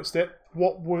you've noticed it.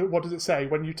 What does it say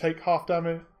when you take half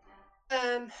damage?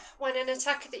 When an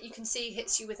attacker that you can see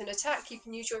hits you with an attack, you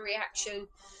can use your reaction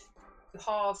to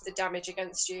halve the damage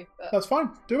against you. But... That's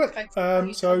fine. Do it.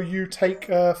 Okay. So you take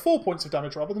 4 points of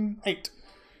damage rather than 8.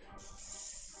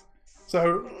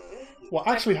 So what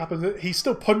actually happens? He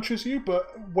still punches you, but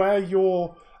where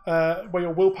your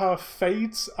willpower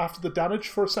fades after the damage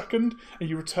for a second, and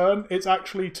you return, it's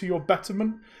actually to your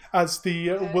betterment, as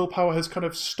the willpower has kind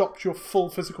of stopped your full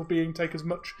physical being take as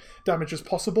much damage as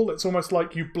possible. It's almost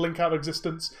like you blink out of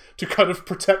existence to kind of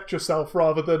protect yourself,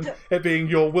 rather than it being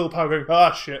your willpower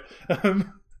going, shit. Well,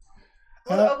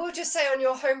 I will just say, on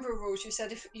your homebrew rules, you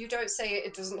said if you don't say it,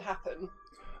 it doesn't happen.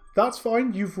 That's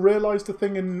fine. You've realised the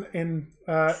thing in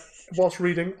whilst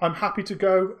reading. I'm happy to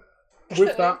go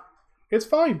with that. It's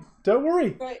fine. Don't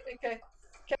worry. Right, okay.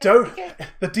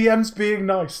 The DM's being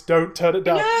nice. Don't turn it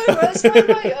down. No, that's fine,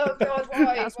 mate. Oh, God,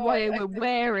 why? That's why we're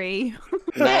wary.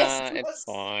 It's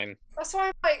fine. That's why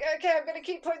I'm like, okay, I'm going to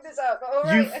keep pointing this out. But all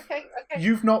right, okay.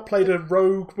 You've not played a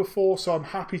rogue before, so I'm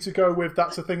happy to go with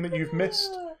that's a thing that you've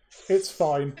missed. It's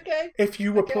fine. Okay. If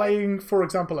you were Okay. playing, for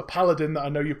example, a paladin that I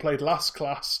know you played last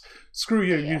class, screw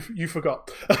you, Yeah. you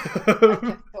forgot.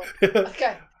 Okay. Cool.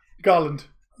 Okay. Garland,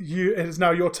 it is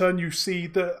now your turn. You see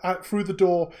through the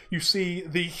door, you see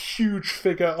the huge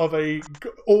figure of a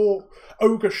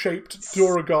ogre-shaped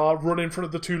Duragar run in front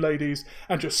of the two ladies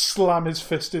and just slam his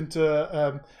fist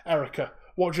into Erica.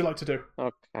 What would you like to do?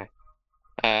 Okay.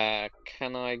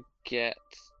 Can I get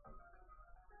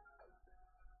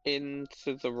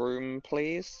into the room,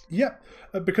 please? Yep,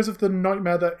 because of the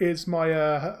nightmare that is my...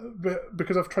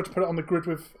 because I've tried to put it on the grid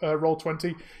with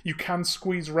Roll20, you can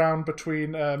squeeze around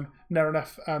between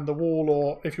Nerenef and the wall,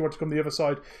 or if you want to come the other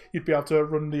side, you'd be able to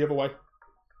run the other way.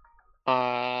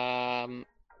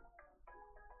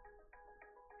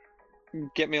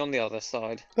 Get me on the other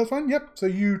side. That's fine, yep. So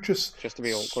you just to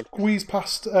be awkward. Squeeze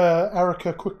past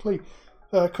Erica quickly,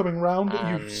 coming round. You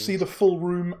And- see the full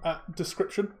room at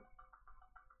description.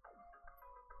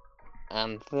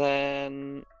 And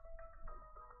then...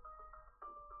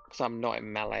 Because I'm not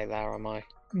in melee there, am I?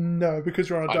 No, because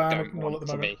you're on a I diagonal don't at want the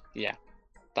to moment. be. Yeah,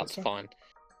 that's That's fine.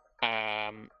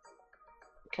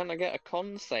 Can I get a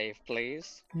con save,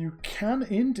 please? You can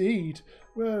indeed.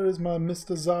 Where is my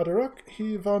Mr. Zardarok?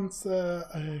 He wants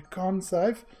a con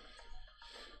save.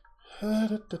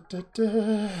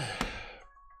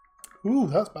 Ooh,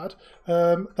 that's bad.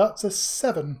 That's a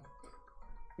 7.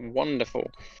 Wonderful.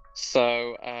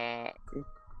 So,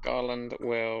 Garland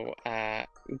will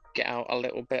get out a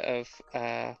little bit of...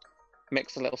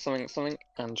 mix a little something,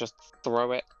 and just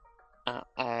throw it at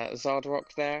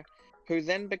Zardarok there, who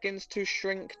then begins to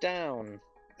shrink down.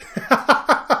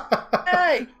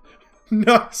 Hey!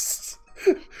 Nice.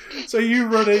 So you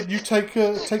run in, you take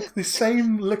the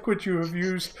same liquid you have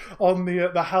used on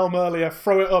the helm earlier,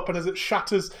 throw it up, and as it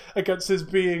shatters against his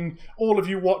being, all of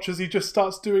you watch as he just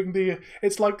starts doing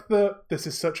it's like this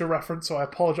is such a reference, so I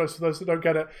apologise for those that don't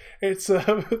get it. It's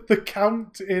the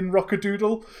Count in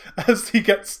Rockadoodle as he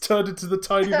gets turned into the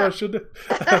tiny version. There's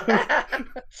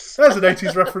an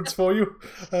 80s reference for you.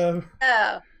 Yeah.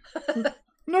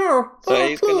 No, So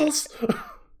he's gonna- please.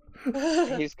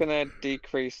 He's gonna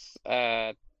decrease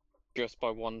just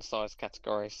by one size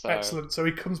category. So Excellent. So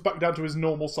he comes back down to his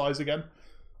normal size again.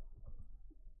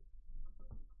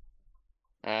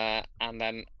 and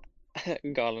then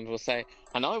Garland will say,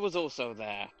 "And I was also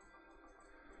there."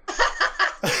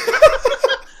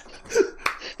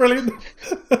 Brilliant.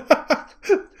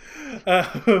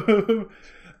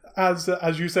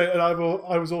 As you say, and I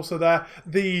was also there.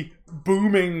 The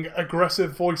booming,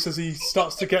 aggressive voice as he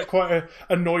starts to get quite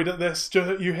annoyed at this.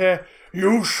 You hear,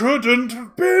 "You shouldn't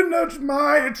have been at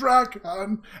my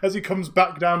dragon," as he comes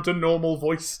back down to normal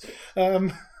voice.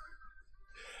 Anything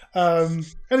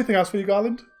else for you,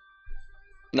 Garland?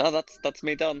 No, that's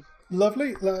me done.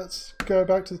 Lovely. Let's go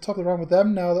back to the top of the round with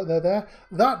them now that they're there.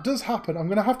 That does happen. I'm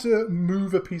going to have to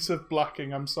move a piece of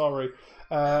blacking. I'm sorry.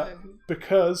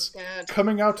 Because Yeah.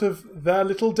 coming out of their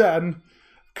little den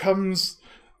comes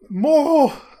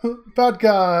more bad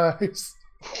guys.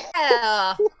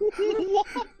 Yeah.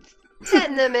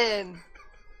 Send them in.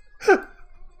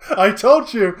 I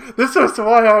told you. This was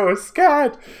why I was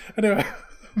scared. Anyway,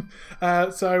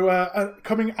 so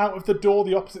coming out of the door,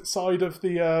 the opposite side of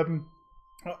the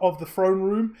throne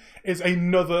room is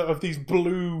another of these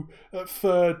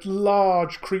blue-furred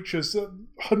large creatures,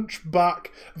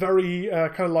 hunchback, very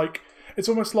kind of like, it's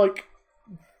almost like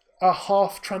a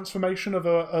half transformation of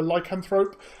a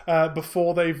lycanthrope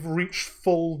before they've reached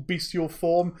full bestial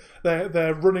form.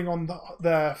 They're running on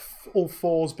their all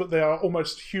fours, but they are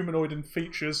almost humanoid in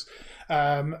features,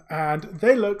 and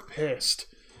they look pissed.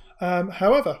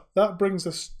 However, that brings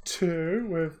us to,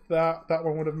 with that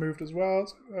one would have moved as well.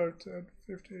 So 10,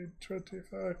 15,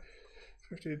 25,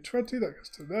 15, 20, that goes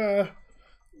to there.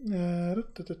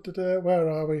 Where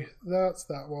are we? That's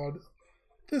that one.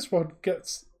 This one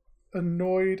gets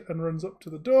annoyed and runs up to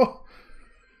the door.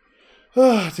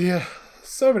 Oh dear,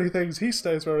 so many things. He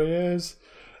stays where he is.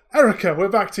 Erica, we're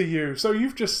back to you. So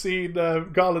you've just seen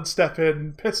Garland step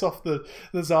in, piss off the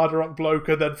Zardarok bloke,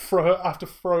 and then after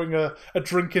throwing a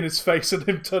drink in his face and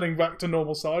him turning back to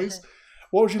normal size.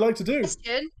 What would you like to do?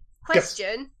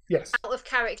 Question. Yes. Out of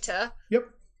character. Yep.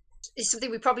 Is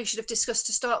something we probably should have discussed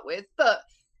to start with. But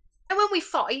when we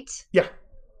fight, Yeah.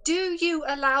 do you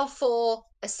allow for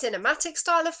a cinematic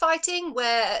style of fighting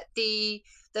where the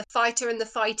fighter and the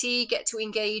fightee get to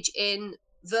engage in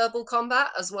verbal combat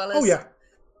as well as Oh yeah.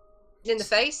 in the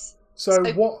face? So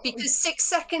what? Because 6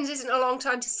 seconds isn't a long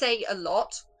time to say a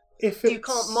lot. if you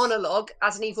can't monologue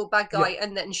as an evil bad guy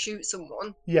and then shoot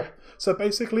someone. Yeah. So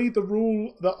basically, the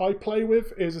rule that I play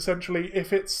with is essentially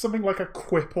if it's something like a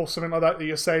quip or something like that that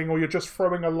you're saying, or you're just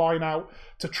throwing a line out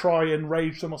to try and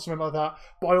rage them or something like that,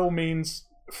 by all means,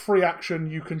 free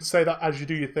action, you can say that as you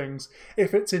do your things.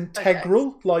 If it's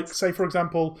integral, like, say, for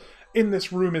example, in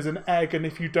this room is an egg, and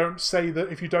if you don't say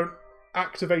that, if you don't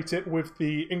activate it with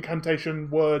the incantation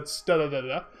words,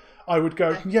 da-da-da-da, I would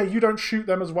go, yeah, you don't shoot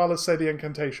them as well as say the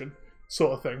incantation,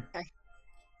 sort of thing. Okay.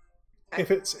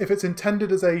 If it's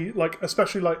intended as a, like,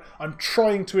 especially like, I'm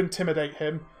trying to intimidate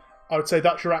him, I would say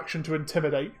that's your action to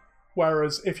intimidate.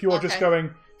 Whereas if you're just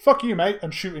going, fuck you, mate,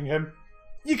 and shooting him,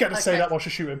 you get to say that whilst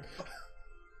you shoot him.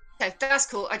 Okay, that's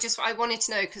cool. I wanted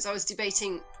to know because I was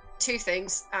debating two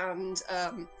things, and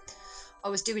I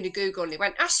was doing a Google and it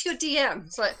went, ask your DM.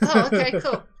 It's like, oh, okay,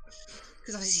 cool.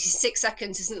 Because obviously 6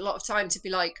 seconds isn't a lot of time to be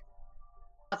like,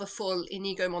 have a full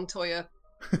Inigo Montoya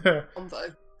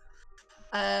combo.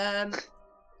 I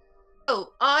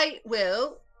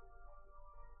will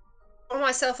draw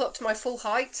myself up to my full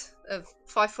height of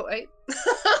 5'8".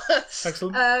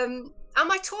 Excellent. Am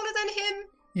I taller than him?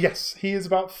 Yes, he is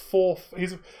about 4.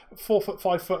 He's 4 foot,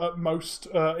 5 foot at most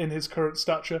in his current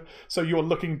stature. So you're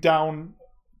looking down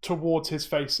towards his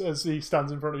face as he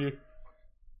stands in front of you.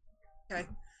 Okay.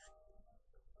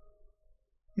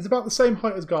 He's about the same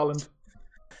height as Garland.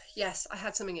 Yes, I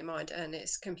had something in mind and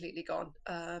it's completely gone.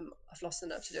 I've lost the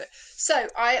nerve to do it. So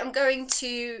I am going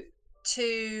to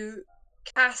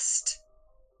cast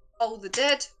Toll the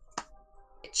Dead,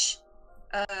 which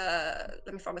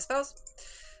let me find my spells.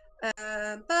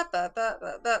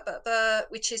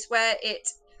 Which is where I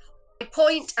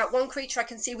point at one creature I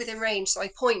can see within range, so I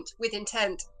point with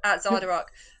intent at Zardarok,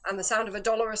 and the sound of a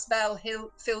dolorous bell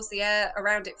fills the air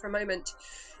around it for a moment.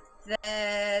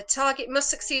 The target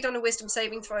must succeed on a wisdom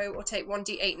saving throw or take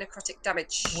 1d8 necrotic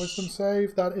damage. Wisdom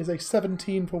save, that is a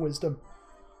 17 for wisdom.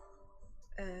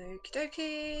 Okie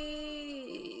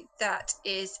dokie. That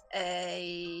is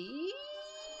a...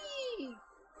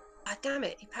 Ah, damn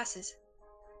it, he passes.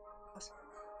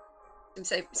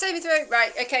 Saving throw,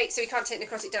 right, okay, so he can't take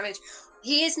necrotic damage.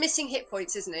 He is missing hit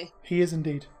points, isn't he? He is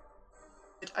indeed.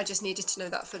 I just needed to know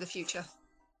that for the future.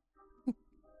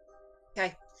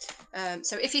 Okay,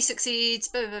 so if he succeeds,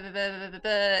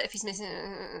 if he's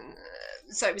missing...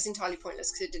 So it was entirely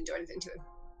pointless because it didn't do anything to him.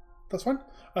 That's fine.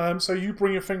 So you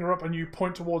bring your finger up and you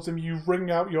point towards him, you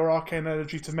ring out your arcane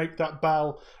energy to make that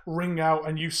bell ring out,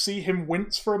 and you see him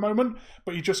wince for a moment,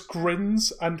 but he just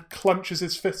grins and clenches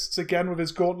his fists again with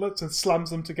his gauntlets and slams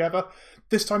them together.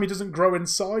 This time he doesn't grow in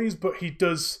size, but he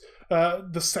does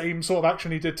the same sort of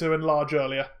action he did to enlarge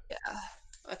earlier. Yeah,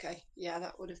 okay. Yeah,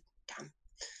 that would have... Damn.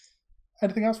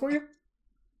 Anything else for you?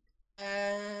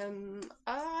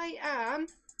 I am...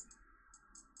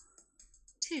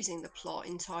 losing the plot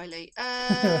entirely.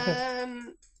 A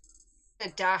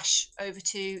dash over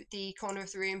to the corner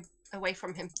of the room away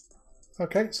from him.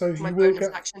 Okay, so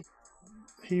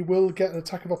he will get an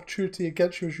attack of opportunity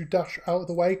against you as you dash out of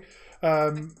the way.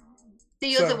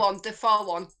 The other one, the far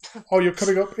one. Oh, you're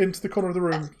coming up into the corner of the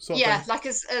room. Yeah, like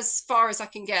as far as I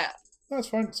can get. That's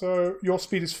fine. So your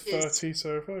speed is 30,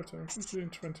 so 5, 10, 15,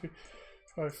 20,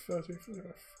 5, 30,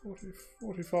 40,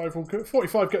 45. Well,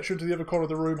 45 gets you into the other corner of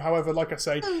the room. However, like I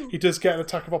say, he does get an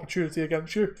attack of opportunity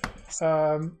against you.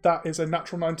 That is a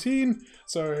natural 19,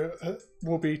 so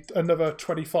will be another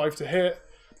 25 to hit.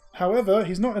 However,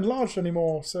 he's not enlarged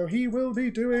anymore, so he will be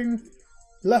doing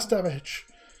less damage.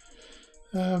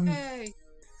 Hey.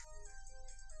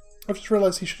 I've just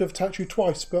realised he should have attacked you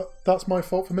twice, but that's my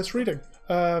fault for misreading.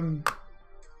 And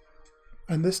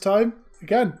this time,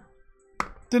 again,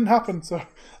 didn't happen. So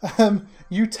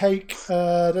you take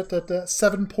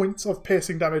 7 points of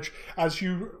piercing damage as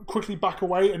you quickly back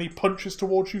away, and he punches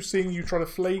towards you, seeing you try to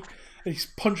flee. And he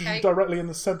punches you directly in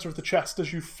the centre of the chest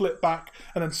as you flip back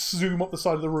and then zoom up the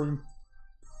side of the room.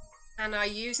 And I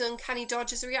use Uncanny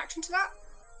Dodge as a reaction to that?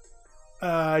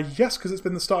 Yes, because it's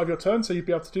been the start of your turn, so you'd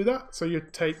be able to do that. So you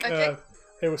take...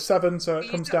 it was 7, so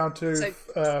it comes down to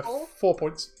 4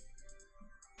 points.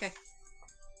 Okay.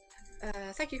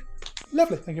 Thank you.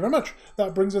 Lovely, thank you very much.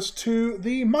 That brings us to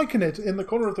the Myconid in the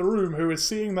corner of the room, who is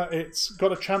seeing that it's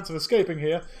got a chance of escaping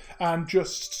here, and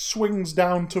just swings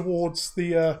down towards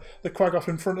the Quaggoth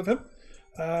in front of him.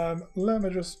 Let me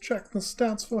just check the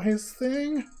stats for his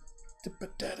thing.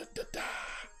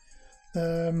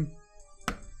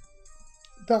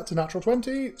 That's a natural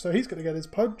 20, so he's going to get his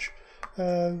punch.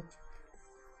 3d4,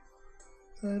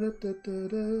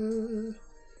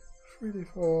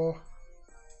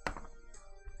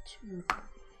 2,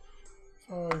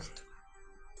 5,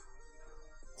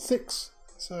 6.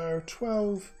 So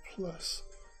 12 plus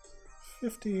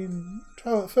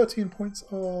 13 points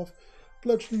of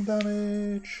bludgeoning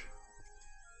damage.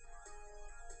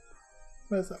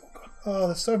 Where's that one gone? Oh,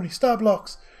 there's so many stat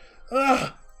blocks.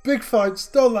 Big fights.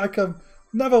 Don't like them.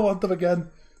 Never want them again.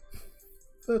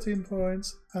 13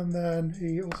 points. And then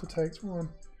he also takes 1,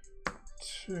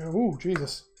 2... Ooh,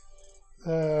 Jesus.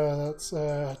 That's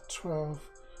 12.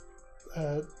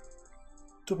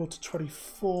 Double to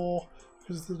 24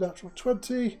 because of the natural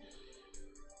 20.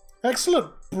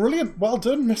 Excellent. Brilliant. Well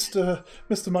done, Mr.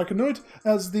 Myconid.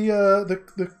 As the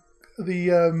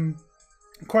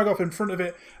Quaggoth in front of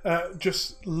it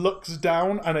just looks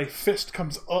down and a fist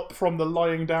comes up from the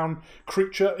lying down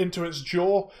creature into its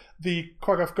jaw. The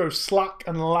Quaggoth goes slack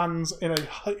and lands in a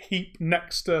heap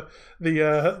next to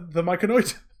the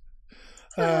Myconid.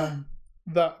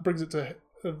 That brings it to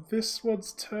this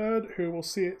one's turn, who will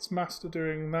see its master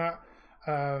doing that,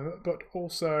 but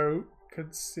also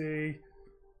can see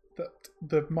that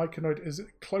the Myconid is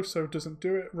close, so doesn't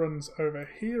do it, runs over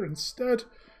here instead.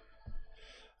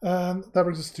 That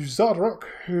brings us to Zardarok,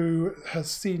 who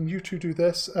has seen you two do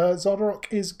this. Zardarok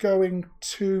is going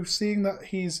to, seeing that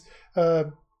he's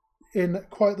in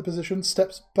quite the position,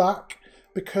 steps back.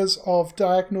 Because of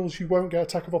diagonals, you won't get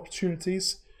attack of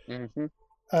opportunities. Mm-hmm.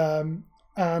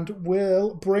 And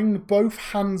will bring both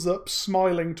hands up,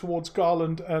 smiling towards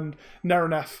Garland and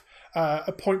Nerenef,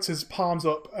 points his palms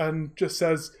up and just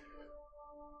says,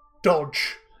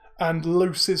 "Dodge," and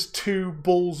looses 2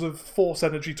 balls of force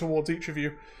energy towards each of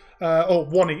you. Or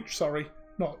 1 each, sorry,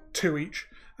 not 2 each.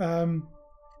 For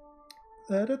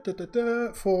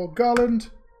Garland,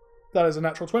 that is a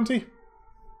natural 20.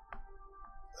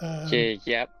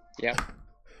 Yep.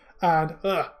 And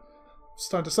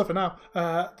starting to suffer now.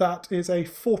 That is a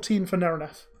 14 for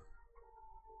Nerenef.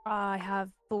 I have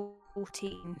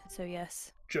 14, so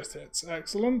yes. Just hits.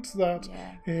 Excellent. That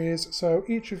is, so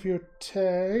each of you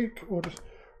take...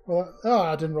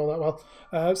 I didn't roll that well.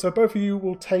 So both of you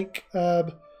will take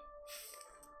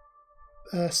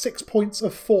 6 points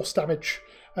of force damage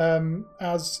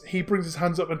as he brings his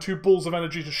hands up and 2 balls of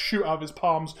energy just shoot out of his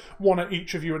palms, 1 at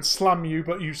each of you, and slam you,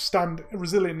 but you stand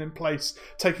resilient in place,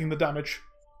 taking the damage.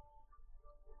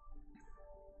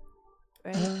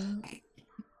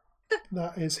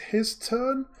 That is his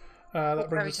turn. That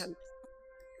brings us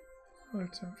 5,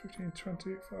 10, 15,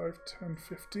 20, 5, 10,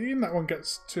 15. That one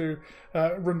gets to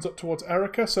runs up towards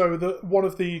Erica. So one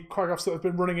of the Quaggoths that have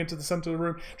been running into the centre of the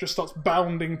room just starts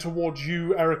bounding towards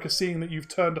you, Erica, seeing that you've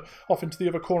turned off into the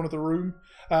other corner of the room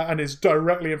and is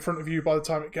directly in front of you by the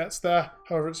time it gets there.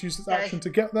 However, it's used its action to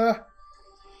get there.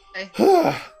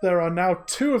 There are now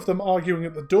 2 of them arguing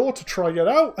at the door to try get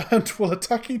out and will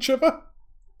attack each other.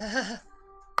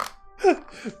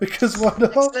 Because why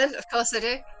not? Excellent, of course they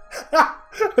do.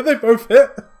 They both hit.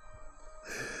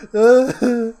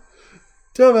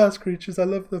 Dumbass creatures, I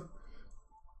love them.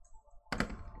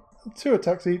 2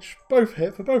 attacks each, both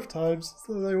hit for both times,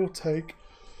 so they will take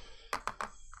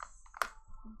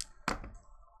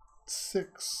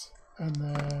 6 and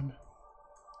then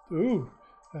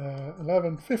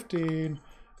 11, 15.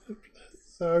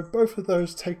 So both of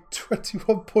those take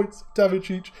 21 points of damage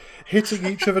each, hitting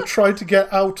each other, trying to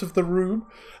get out of the room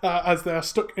as they are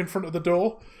stuck in front of the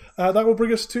door. That will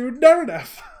bring us to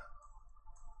Nerenef.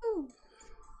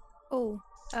 I've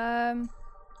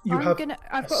got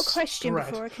a question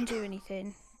before I can do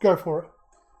anything. Go for it.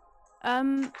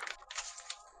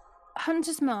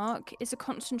 Hunter's Mark is a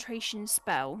concentration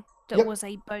spell that was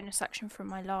a bonus action from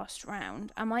my last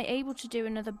round. Am I able to do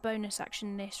another bonus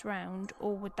action this round,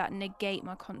 or would that negate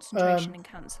my concentration and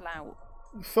cancel out?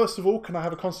 First of all, can I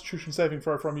have a Constitution saving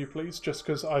throw from you, please? Just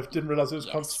because I didn't realise it was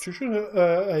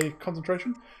a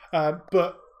concentration.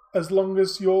 But as long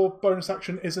as your bonus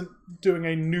action isn't doing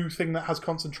a new thing that has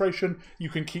concentration, you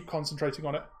can keep concentrating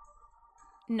on it.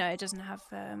 No, it doesn't have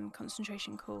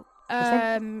concentration. Cool.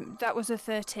 That was a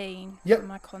 13 for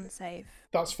my con save.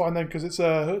 That's fine then, because it's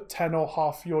a 10 or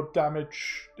half your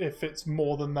damage if it's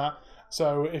more than that.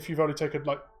 So if you've only taken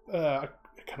I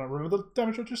cannot remember the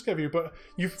damage I just gave you, but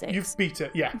you've beat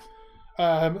it. Yeah.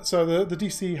 So the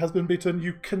DC has been beaten.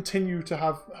 You continue to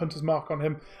have Hunter's Mark on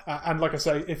him, and like I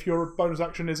say, if your bonus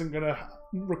action isn't going to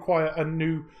require a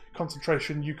new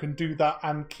concentration, you can do that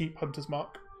and keep Hunter's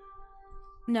Mark.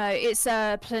 No, it's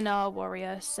a planar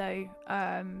warrior, so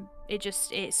I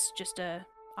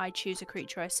choose a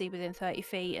creature I see within 30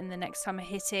 feet, and the next time I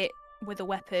hit it with a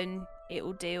weapon, it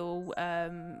will deal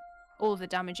all the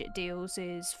damage it deals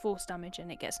is force damage,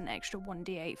 and it gets an extra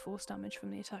 1d8 force damage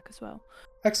from the attack as well.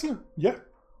 Excellent. Yeah.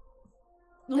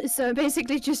 So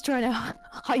basically, just trying to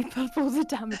hype up all the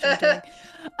damage I'm doing.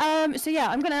 So yeah,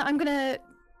 I'm gonna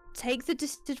take the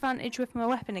disadvantage with my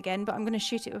weapon again, but I'm going to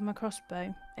shoot it with my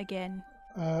crossbow again.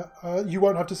 You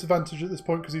won't have disadvantage at this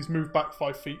point because he's moved back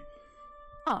 5 feet.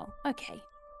 Oh, okay.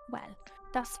 Well,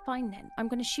 that's fine then. I'm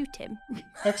going to shoot him.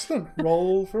 Excellent.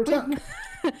 Roll for attack.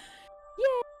 Yeah.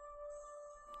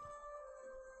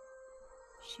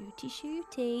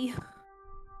 Shooty.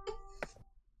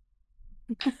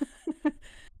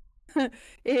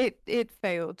 It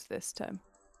failed this time.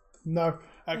 No.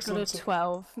 I Excellent. got a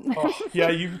 12. Oh, yeah,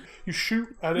 you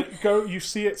shoot and you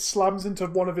see it slams into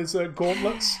one of his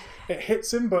gauntlets. It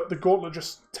hits him, but the gauntlet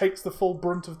just takes the full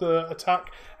brunt of the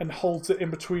attack and holds it in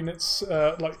between its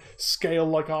like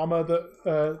scale-like armor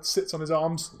that sits on his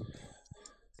arms.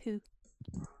 Poo.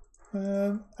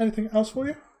 Anything else for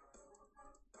you?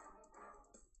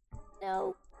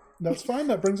 No. That's fine.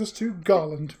 That brings us to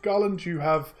Garland. Garland, you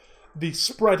have the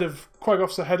spread of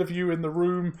Quaggoths ahead of you in the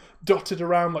room, dotted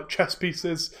around like chess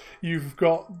pieces. You've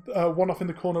got one off in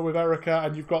the corner with Erica,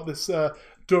 and you've got this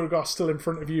Durgar still in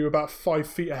front of you, about 5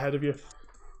 feet ahead of you.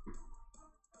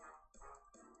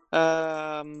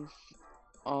 I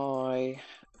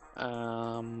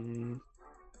am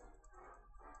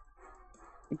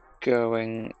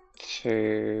going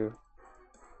to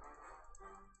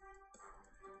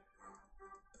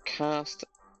cast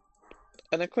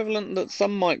an equivalent that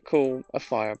some might call a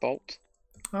firebolt.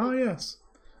 Ah, yes.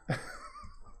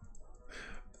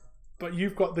 But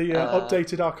you've got the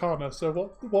updated Arcana, so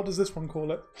what does this one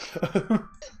call it?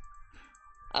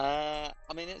 I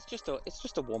mean, it's just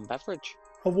a warm beverage.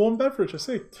 A warm beverage, I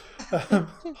see.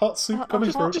 Hot soup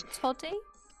coming through. Hot toddy?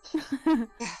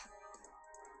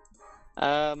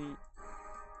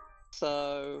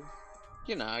 So,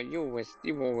 you know, you always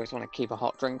want to keep a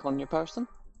hot drink on your person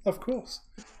Of course.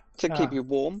 to keep you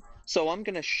warm. So I'm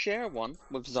going to share one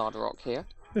with Zardarok here.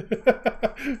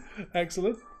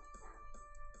 Excellent.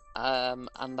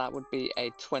 And that would be a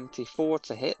 24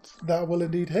 to hit. That will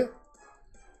indeed hit.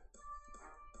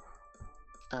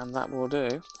 And that will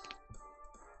do.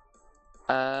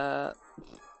 That's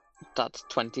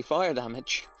 20 fire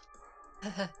damage.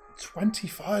 20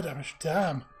 fire damage,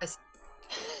 damn.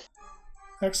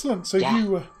 Excellent. So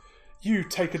Yeah. you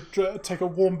take a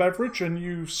warm beverage and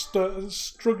you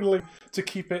struggling to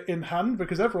keep it in hand,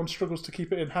 because everyone struggles to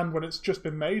keep it in hand when it's just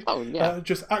been made. Oh, yeah.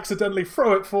 Just accidentally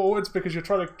throw it forwards because you're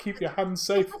trying to keep your hands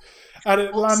safe, and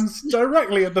it lands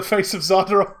directly in the face of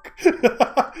Zardarok,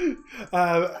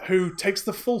 who takes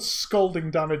the full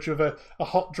scalding damage of a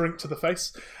hot drink to the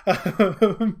face.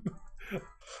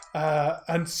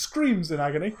 And screams in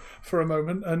agony for a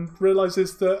moment, and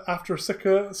realizes that after a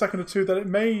second or two that it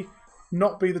may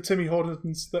not be the Timmy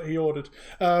Hortons that he ordered.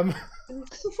 When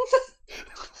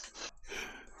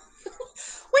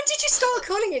did you start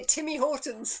calling it Timmy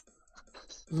Hortons?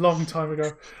 Long time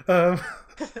ago.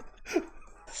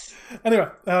 Anyway,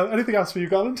 anything else for you,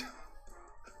 Garland?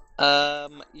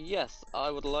 Yes,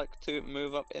 I would like to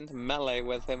move up into melee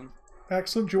with him.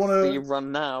 Excellent. Do you want So you to?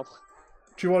 run now.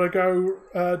 Do you want to go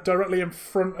directly in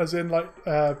front, as in like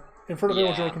in front of him,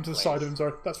 or do you want to come to the please. side of him?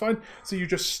 Sorry, that's fine. So you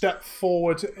just step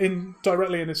forward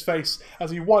directly in his face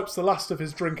as he wipes the last of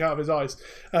his drink out of his eyes.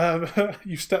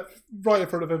 You step right in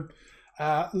front of him.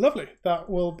 Lovely. That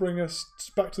will bring us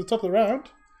back to the top of the round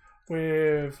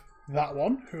with that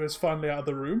one, who is finally out of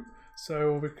the room.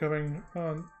 So we'll be coming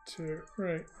 1, 2,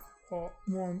 3, 4.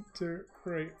 1, 2,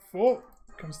 3, 4.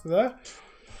 Comes to there.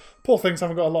 Poor things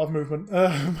haven't got a lot of movement.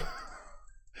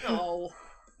 Oh.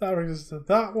 That brings us to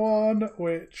that one,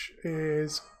 which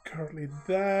is currently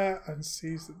there and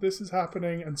sees that this is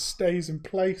happening and stays in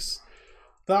place.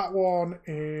 That one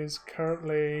is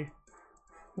currently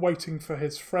waiting for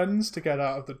his friends to get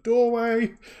out of the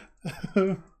doorway.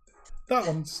 That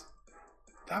one's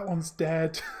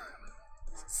dead.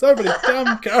 So many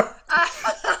damn characters.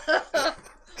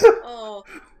 Oh.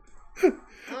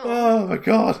 Oh my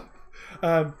god.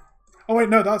 Oh wait,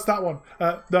 no, that's that one.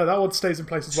 No, that one stays in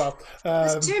place as well.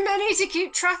 There's too many to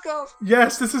keep track of.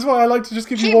 Yes, this is why I like to just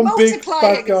give Keep you one big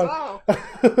multiplying bad as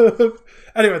guy. well.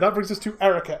 Anyway, that brings us to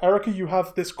Erica. Erica, you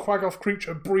have this Quaggoth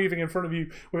creature breathing in front of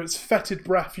you with its fetid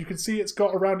breath. You can see it's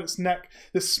got around its neck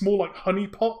this small like honey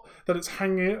pot that it's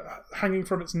hanging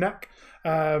from its neck.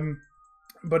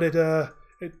 But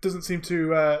it doesn't seem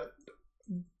to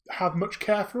have much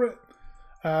care for it.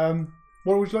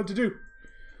 What would you like to do?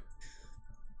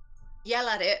 Yell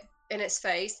at it in its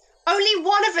face. Only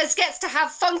one of us gets to have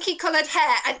funky coloured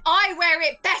hair, and I wear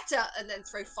it better. And then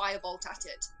throw firebolt at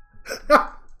it.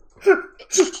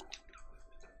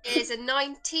 It is a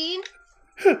 19.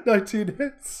 19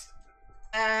 hits.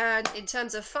 And in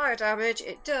terms of fire damage,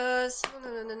 it does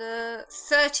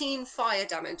 13 fire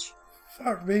damage.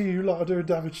 Fuck me, you lot are doing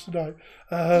damage tonight.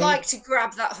 I'd like to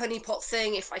grab that honeypot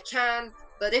thing if I can,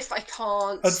 but if I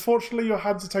can't... Unfortunately, your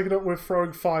hands are taken up with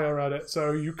throwing fire at it,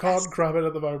 so you can't grab it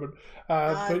at the moment.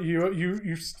 But you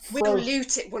We'll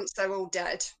loot it once they're all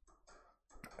dead.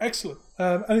 Excellent.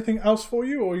 Anything else for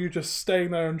you, or are you just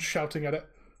staying there and shouting at it?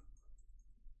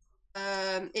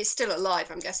 It's still alive,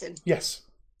 I'm guessing. Yes.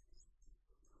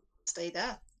 Stay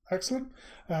there. Excellent.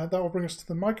 That will bring us to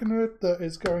the Myconid that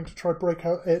is going to try break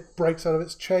out. It breaks out of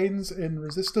its chains in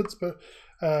resistance, but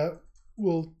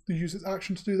will use its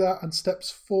action to do that and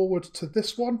steps forward to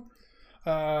this one.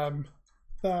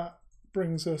 That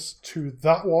brings us to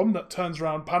that one that turns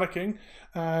around panicking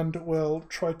and will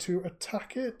try to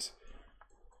attack it.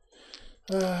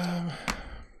 That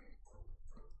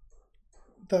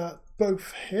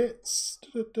both hits.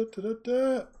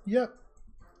 Yep.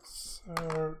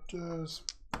 So does...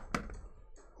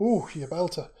 Ooh, you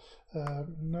belter.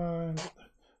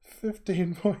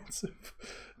 15 points of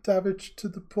damage to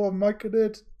the poor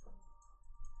Myconid.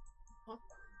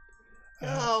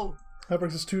 Oh. That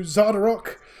brings us to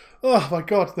Zardarok. Oh my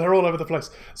god, they're all over the place.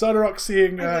 Zardarok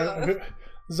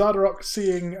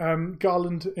seeing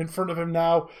Garland in front of him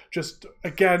now, just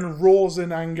again roars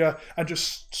in anger and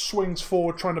just swings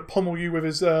forward, trying to pummel you with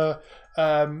his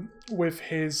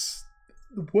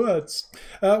words,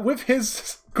 with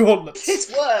his gauntlets.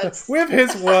 His words. With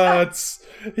his words.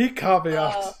 He can't be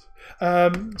asked.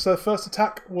 So the first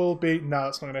attack will be... No,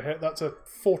 that's not going to hit. That's a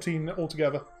 14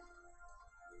 altogether.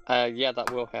 Yeah,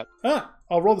 that will hit.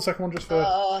 I'll roll the second one just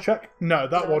for check. No,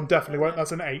 that one definitely won't.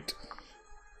 That's an 8.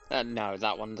 No,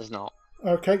 that one does not.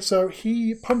 Okay, so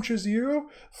he punches you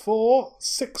for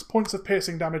 6 points of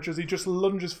piercing damage as he just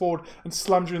lunges forward and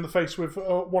slams you in the face with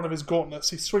one of his gauntlets.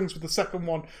 He swings with the second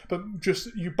one, but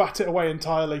just you bat it away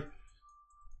entirely.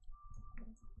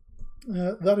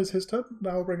 That is his turn.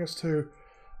 Now will bring us to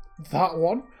that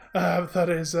one. That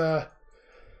is...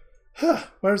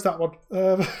 where is that one?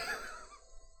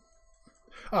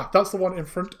 That's the one in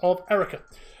front of Erica.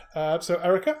 So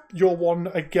Erica, your one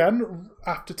again,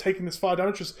 after taking this fire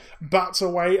damage, just bats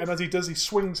away, and as he does, he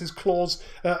swings his claws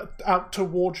out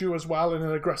towards you as well in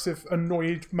an aggressive,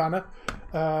 annoyed manner.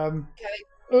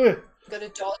 Okay. Gonna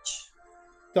dodge.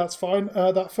 That's fine.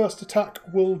 That first attack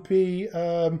will be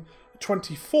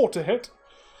 24 to hit.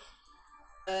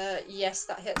 Yes,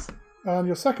 that hits. And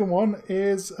your second one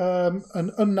is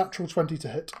an unnatural 20 to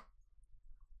hit.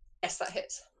 Yes, that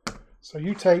hits. So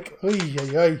you take...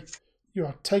 You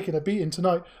are taking a beating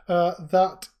tonight.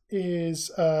 That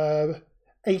is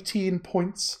 18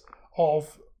 points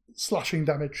of slashing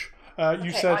damage.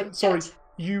 You said... Sorry,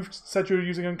 you said you were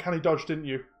using Uncanny Dodge, didn't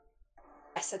you?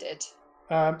 Yes, I did.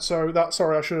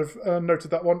 Sorry, I should have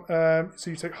noted that one.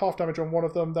 So you take half damage on one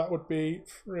of them. That would be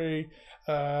 3...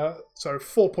 so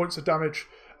 4 points of damage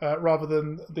rather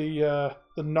than the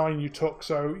 9 you took.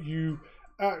 So you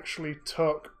actually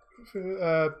took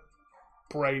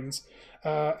brains.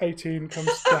 18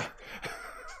 comes down.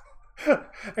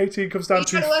 18 comes down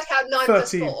to. Are you trying to work out 9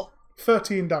 13, plus 4?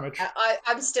 13 damage.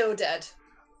 I'm still dead.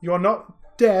 You're not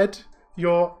dead.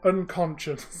 You're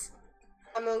unconscious.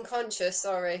 I'm unconscious.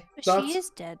 Sorry. She is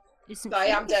dead, isn't she? I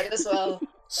am dead as well.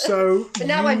 So. But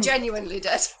now I'm genuinely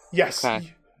dead. Yes.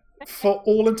 Okay. For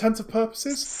all intents and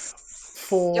purposes,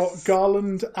 for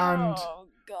Garland and.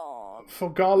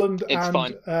 For Garland and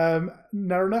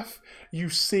Nerenef, you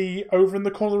see over in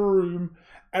the corner of the room,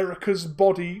 Erica's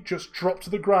body just drop to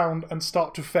the ground and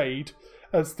start to fade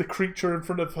as the creature in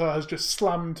front of her has just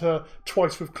slammed her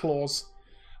twice with claws.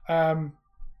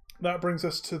 That brings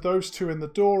us to those two in the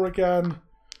door again,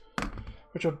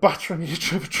 which are battering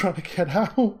each other trying to get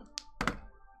out.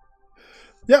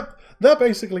 Yep, they're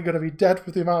basically going to be dead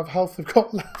with the amount of health they've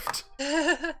got left.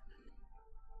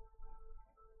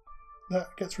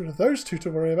 That gets rid of those two to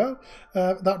worry about.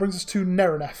 That brings us to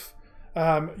Nerenef.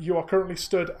 You are currently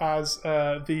stood as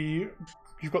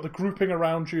you've got the grouping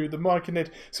around you. The Myconid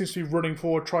seems to be running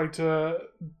forward, trying to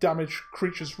damage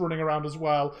creatures running around as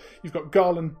well. You've got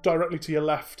Garland directly to your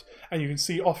left, and you can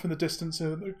see off in the distance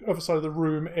on the other side of the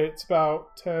room, it's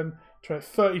about 10, 20,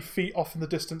 30 feet off in the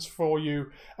distance for you.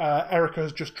 Erica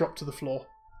has just dropped to the floor.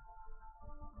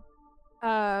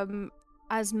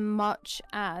 As much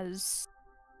as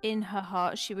in her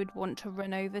heart she would want to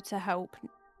run over to help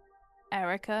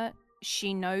Erica,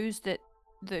 she knows that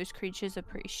those creatures are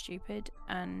pretty stupid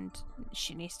and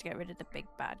she needs to get rid of the big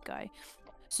bad guy.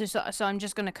 So I'm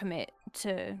just going to commit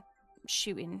to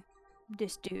shooting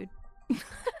this dude.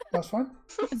 That's fine.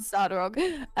 Zardarog.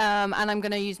 And I'm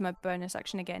going to use my bonus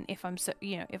action again if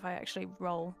if I actually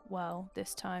roll well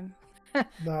this time.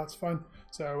 That's fine.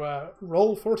 So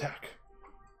roll for attack.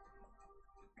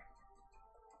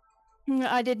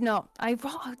 I did not.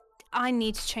 I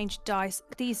need to change dice.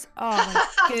 These, oh my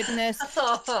goodness.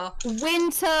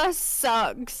 Winter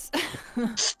sucks.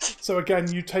 So again,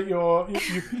 you take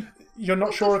you're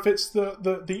not sure if it's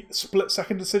the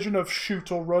split-second decision of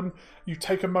shoot or run. You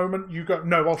take a moment, you go,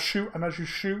 no, I'll shoot, and as you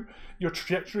shoot, your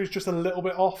trajectory is just a little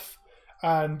bit off,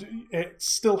 and it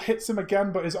still hits him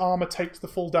again, but his armor takes the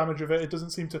full damage of it. It doesn't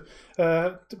seem to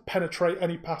penetrate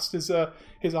any past his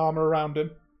armor around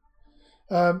him.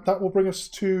 That will bring us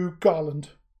to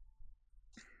Garland.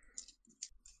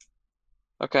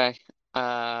 Okay.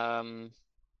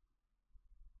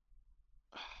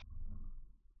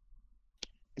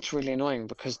 It's really annoying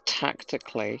because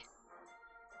tactically,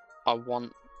 I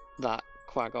want that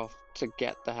Quaggoth to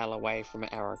get the hell away from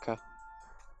Erica.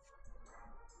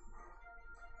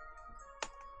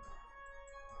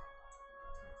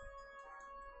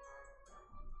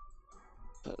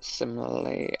 But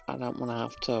similarly, I don't want to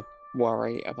have to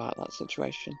worry about that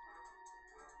situation.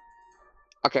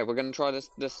 Okay, we're gonna try this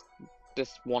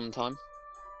one time.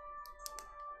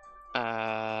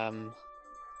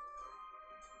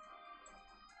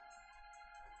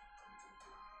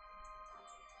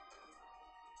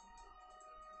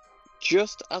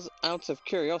 Just as out of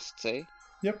curiosity,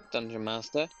 Yep. Dungeon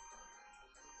Master,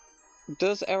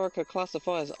 does Erica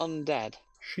classify as undead?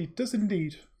 She does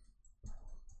indeed.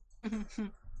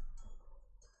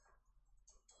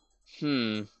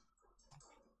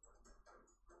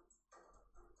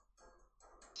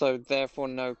 So therefore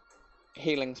no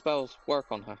healing spells work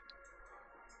on her?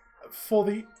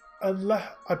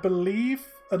 I believe,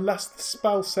 unless the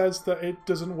spell says that it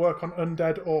doesn't work on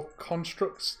undead or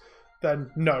constructs,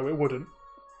 then no, it wouldn't.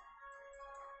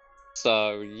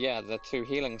 So yeah, the 2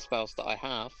 healing spells that I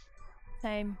have.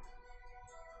 Same.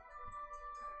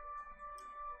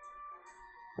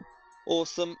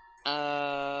 Awesome.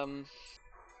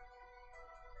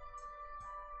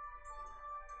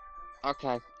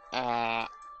 Okay.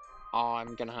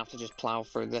 I'm gonna have to just plow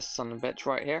through this son of a bitch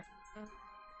right here.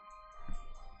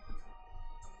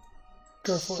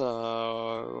 Go for it.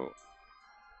 So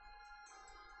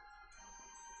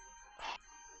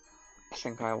I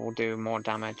think I will do more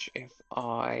damage if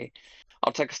I'll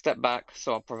take a step back,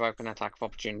 so I'll provoke an attack of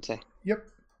opportunity. Yep.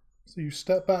 So you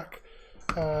step back.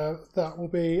 That will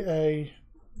be a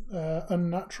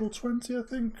unnatural 20, I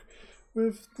think,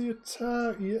 with the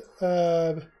attack.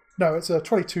 No, it's a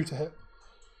 22 to hit.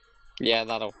 Yeah,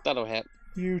 that'll hit.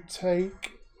 You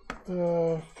take...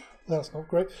 that's not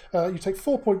great. You take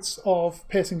 4 points of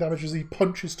piercing damage as he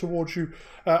punches towards you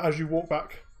as you walk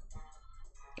back.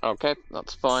 Okay,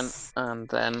 that's fine. And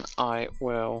then I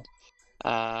will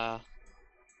get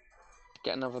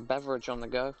another beverage on the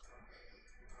go.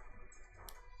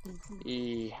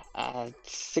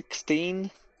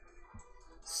 16.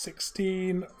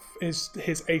 16 is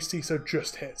his AC, so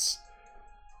just hits.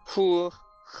 Cool.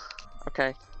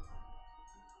 Okay.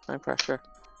 No pressure.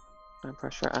 No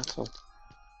pressure at all.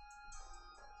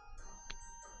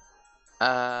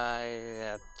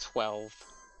 12.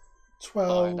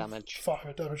 12 fire damage.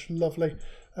 Fire damage, lovely.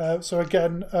 So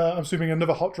again, I'm assuming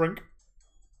another hot drink.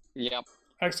 Yep.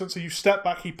 Excellent. So you step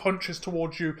back, he punches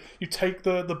towards you. You take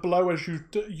the blow as you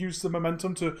use the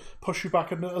momentum to push you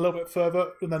back a little bit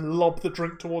further, and then lob the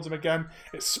drink towards him again.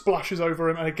 It splashes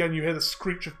over him, and again you hear the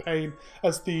screech of pain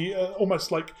as the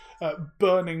almost like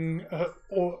burning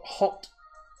or hot,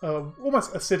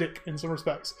 almost acidic in some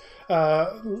respects,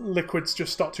 liquids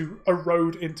just start to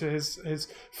erode into his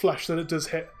flesh that it does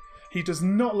hit. He does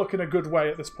not look in a good way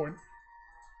at this point.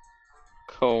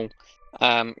 Cool.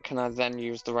 Can I then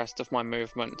use the rest of my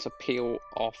movement to peel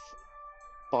off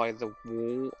by the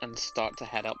wall and start to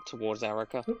head up towards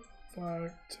Erica?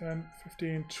 5, 10,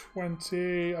 15,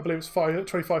 20... I believe it's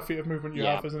 25 feet of movement you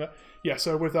have, isn't it? Yeah,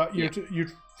 so with that, you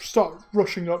start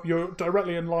rushing up. You're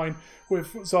directly in line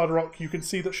with Zardarok. You can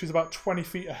see that she's about 20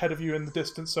 feet ahead of you in the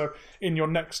distance, so in your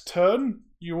next turn,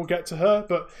 you will get to her.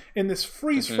 But in this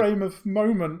freeze frame of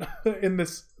moment, in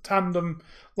this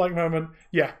tandem-like moment,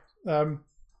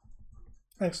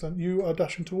 excellent. You are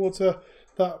dashing towards her.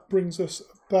 That brings us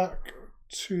back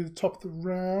to the top of the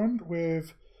round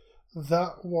with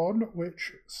that one,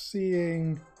 which,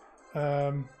 seeing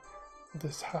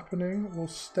this happening, will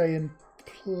stay in...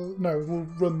 No, we'll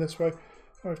run this way.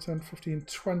 5, 10, 15,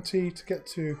 20 to get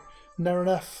to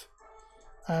Nereneth,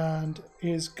 and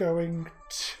is going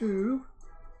to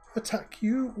attack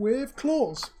you with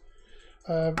claws.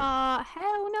 Hell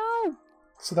no!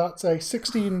 So that's a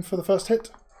 16 for the first hit.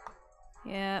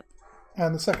 Yep.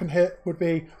 And the second hit would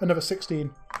be another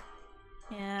 16.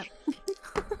 Yep.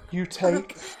 You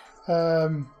take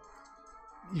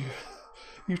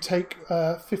you take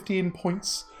 15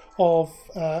 points of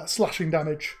slashing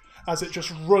damage as it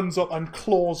just runs up and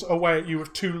claws away at you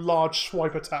with 2 large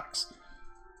swipe attacks.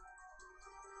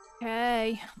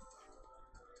 Okay.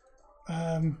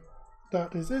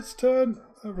 That is its turn.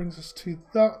 That brings us to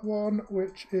that one,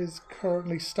 which is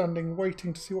currently standing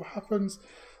waiting to see what happens.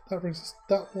 That brings us.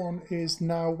 That one is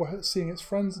now seeing its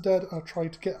friends are dead. I'll try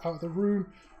to get out of the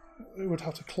room. It would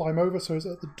have to climb over, so it's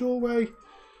at the doorway.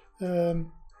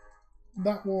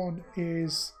 That one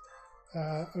is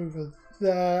over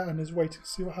there and is waiting to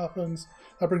see what happens.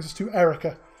 That brings us to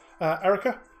Erica.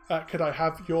 Erica, could I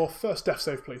have your first death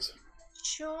save, please?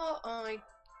 Sure, I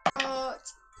got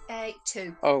a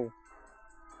 2. Oh,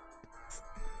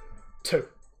 2.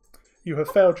 You have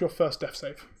failed your first death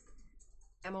save.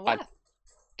 I'm aware.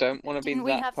 don't want to be Didn't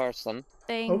we that have- person.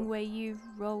 Thing Oh. where you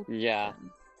rolled. Yeah.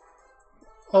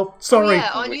 Oh, sorry. yeah,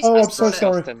 I knew Oh, I'm Spencer so was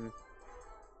sorry. Justin,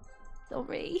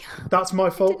 Sorry. That's my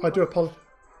fault. I do Yeah,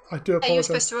 you were apologise.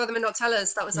 supposed to roll them and not tell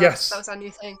us. That was Yes. that was our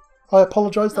new thing. I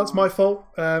apologise. That's Oh. my fault.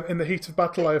 In the heat of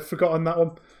battle, I have forgotten that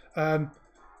one.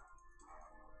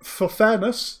 For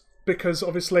fairness, because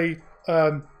obviously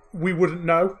we wouldn't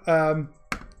know,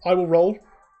 I will roll,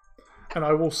 and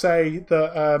I will say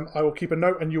that I will keep a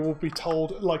note, and you will be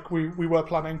told, like we were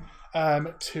planning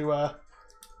to.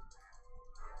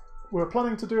 We were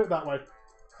planning to do it that way,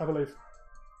 I believe.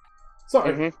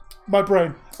 Sorry, Mhm. my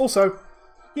brain. Also,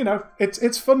 you know,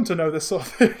 it's fun to know this sort of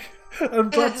thing. I'm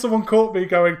glad someone caught me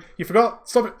going, "You forgot?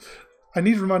 Stop it." I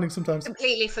need reminding sometimes.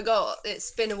 Completely forgot.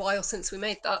 It's been a while since we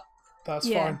made that. That's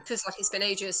Yeah. fine. Feels like it's been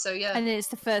ages. So yeah, And it's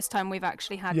the first time we've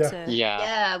actually had Yeah. to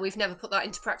Yeah. we've never put that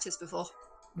into practice before.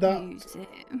 That use it.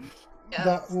 Yeah.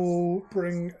 That will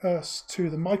bring us to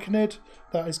the Myconid.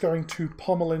 That is going to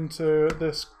pommel into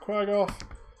this Quaggoth.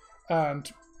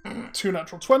 And 2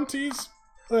 natural 20s.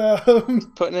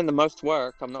 Putting in the most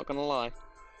work, I'm not going to lie.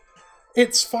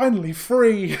 It's finally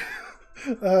free.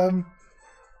 I'm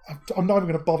not even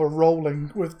going to bother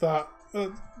rolling with that.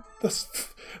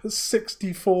 That's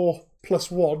 64 plus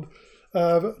 1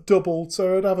 doubled,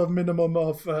 so it'd have a minimum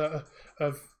of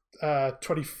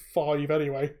 25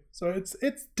 anyway. So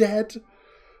it's dead.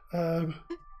 I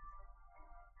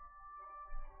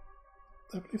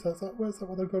believe that's that. Where's that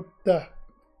one? They've got there.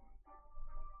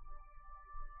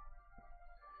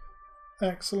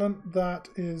 Excellent. That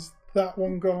is that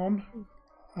one gone.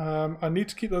 I need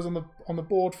to keep those on the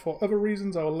board for other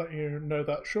reasons. I will let you know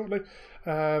that shortly.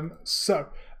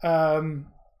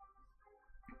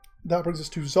 That brings us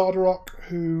to Zardarok,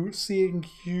 who, seeing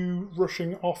you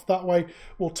rushing off that way,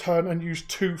 will turn and use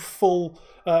 2 full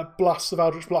blasts of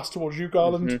Eldritch Blast towards you,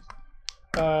 Garland.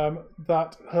 They're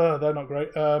not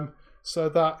great. So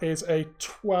that is a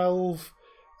 12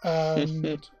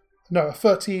 and no, a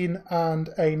 13 and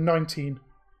a 19.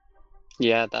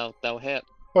 Yeah, they'll hit.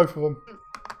 Both of them.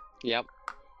 Yep.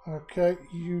 Okay,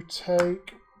 you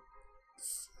take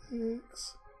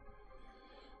 6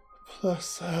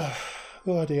 plus.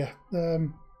 Oh dear.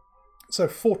 So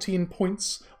 14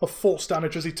 points of force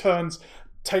damage as he turns,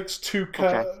 takes 2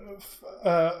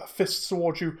 fists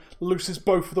towards you, looses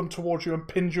both of them towards you, and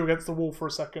pins you against the wall for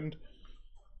a second.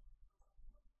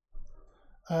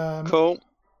 Cool.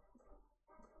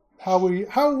 How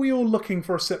are we all looking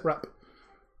for a sit rep?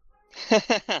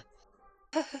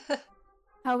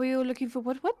 How are we all looking for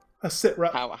what? A sit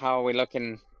rep. How are we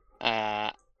looking?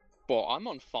 Well, I'm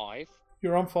on 5.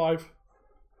 You're on 5.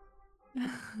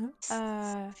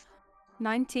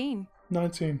 19.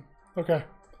 19. Okay.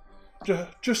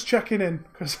 Just checking in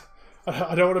because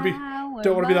I don't want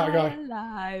to be that guy.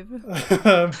 Alive.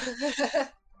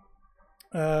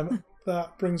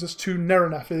 That brings us to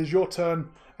Neraneth. It is your turn.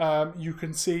 You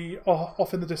can see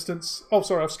off in the distance. Oh,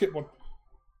 sorry, I've skipped one.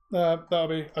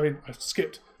 I've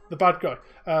skipped the bad guy,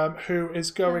 who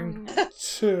is going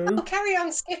to. Carry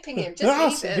on skipping him.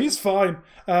 Just leave him. He's fine.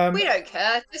 We don't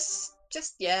care.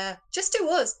 Just do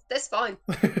us. That's fine.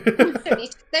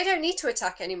 They don't need to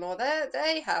attack anymore.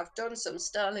 They have done some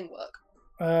sterling work.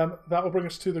 That will bring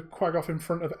us to the Quaggoth in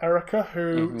front of Erica,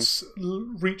 who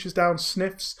reaches down,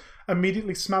 sniffs,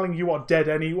 immediately smelling you are dead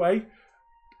anyway,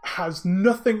 has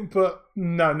nothing but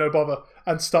no bother,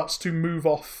 and starts to move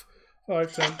off.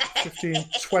 5, 10, 15,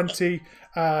 20.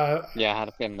 Yeah, I had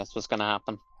a feeling this was going to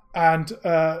happen. And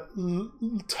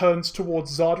turns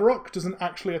towards Zardarok, doesn't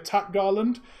actually attack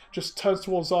Garland, just turns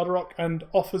towards Zardarok and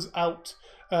offers out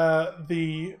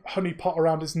the honey pot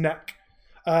around his neck.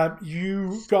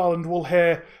 You, Garland, will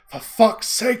hear, "For fuck's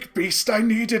sake, beast, I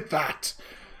needed that!"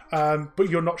 But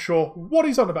you're not sure what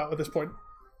he's on about at this point.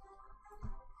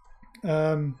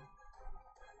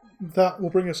 That will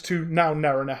bring us to now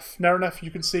Neraneth. Neraneth,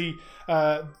 you can see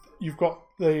you've got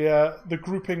the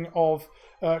grouping of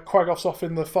Quaggoths off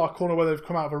in the far corner where they've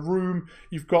come out of a room.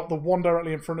 You've got the one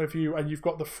directly in front of you, and you've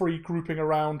got the free grouping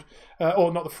around,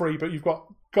 or not the free, but you've got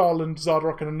Garland,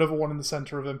 Zardarok, and another one in the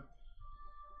centre of him.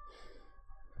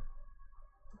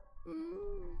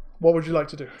 What would you like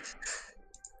to do?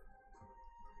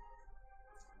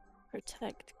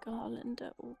 Protect Garland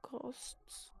at all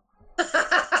costs.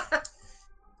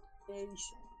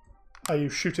 Are you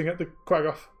shooting at the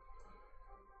Quaggoth?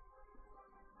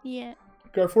 Yeah.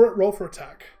 Go for it. Roll for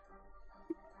attack.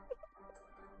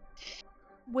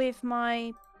 With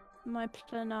my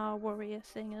planar warrior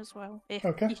thing as well. If,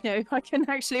 Okay. I can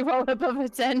actually roll above a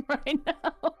 10 right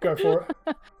now. Go for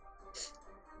it.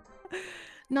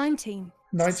 19.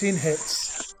 19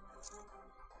 hits.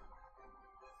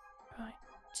 Right.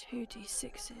 2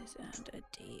 d6s and a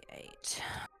d8.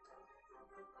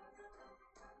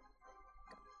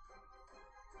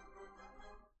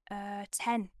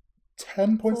 10.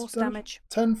 10 points Force of damage.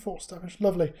 10 force damage.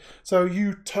 Lovely. So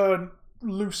you turn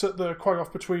loose at the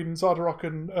Quaggoth between Zardarok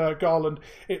and Garland.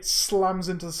 It slams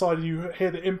into the side. You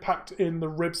hear the impact in the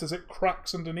ribs as it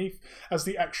cracks underneath, as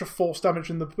the extra force damage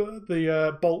in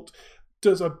the bolt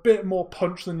does a bit more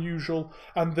punch than usual,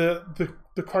 and the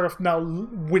Quaggoth now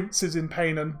winces in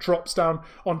pain and drops down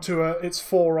onto its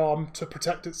forearm to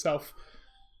protect itself.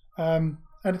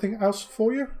 Anything else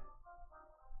for you?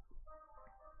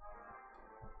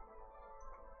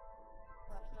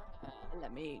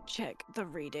 Let me check the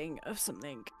reading of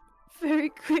something very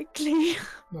quickly.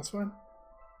 That's fine.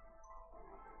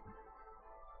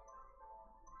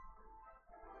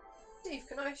 Steve,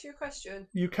 can I ask you a question?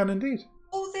 You can indeed.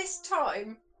 All this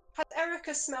time, has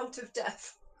Erica smelt of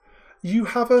death? You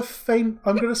have a faint...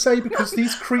 I'm going to say, because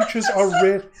these creatures are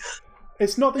real...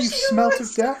 It's not that you've smelt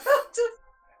of death.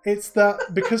 It's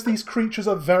that because these creatures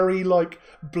are very,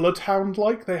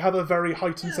 bloodhound-like, they have a very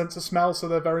heightened sense of smell, so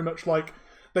they're very much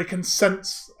they can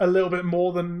sense a little bit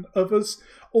more than others.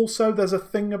 Also, there's a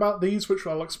thing about these, which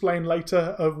I'll explain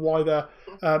later, of why they're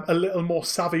a little more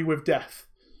savvy with death.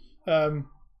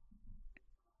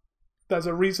 There's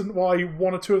a reason why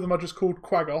one or two of them are just called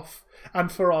Quaggoth.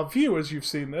 And for our viewers, you've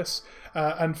seen this.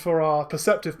 And for our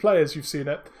perceptive players, you've seen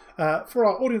it. For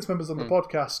our audience members on the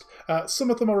podcast, some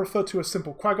of them are referred to as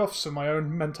simple Quaggoths, in my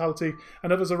own mentality,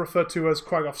 and others are referred to as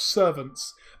Quaggoth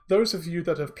servants. Those of you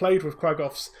that have played with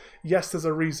Quaggoths, yes, there's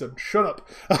a reason. Shut up.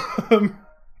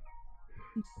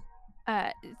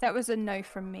 That was a no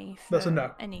from me for That's a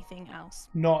no. anything else.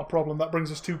 Not a problem. That brings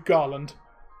us to Garland.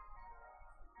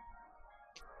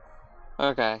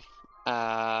 Okay.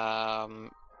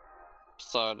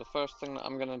 So the first thing that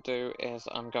I'm going to do is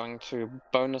I'm going to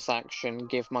bonus action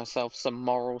give myself some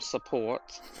moral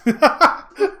support.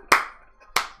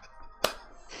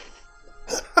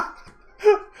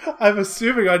 I'm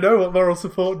assuming I know what moral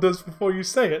support does before you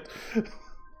say it.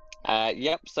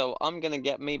 Yep, so I'm going to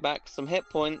get me back some hit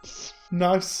points.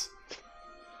 Nice.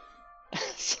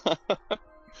 So,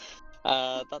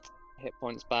 that's hit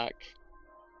points back.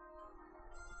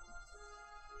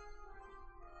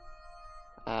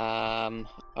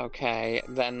 Okay,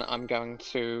 then I'm going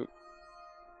to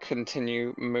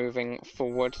continue moving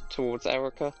forward towards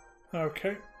Erica.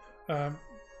 Okay.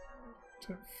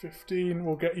 15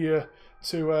 will get you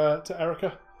to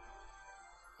Erica.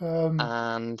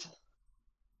 And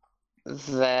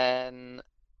then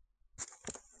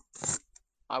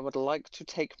I would like to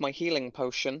take my healing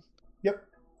potion. Yep.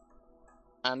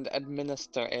 And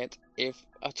administer it if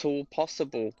at all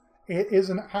possible. It is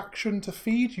an action to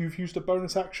feed. You've used a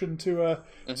bonus action to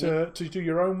do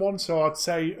your own one. So I'd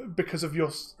say because of your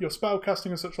spell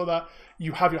casting and such like that,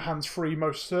 you have your hands free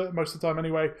most of the time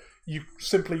anyway. You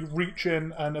simply reach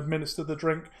in and administer the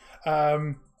drink.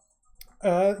 Yeah,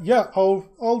 I'll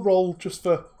roll just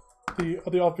for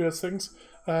the obvious things.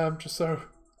 Just so,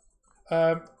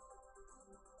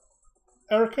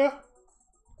 Erica,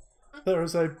 there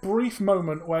is a brief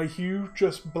moment where you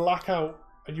just black out.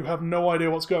 And you have no idea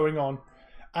what's going on.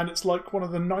 And it's like one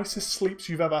of the nicest sleeps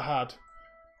you've ever had.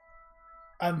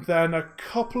 And then a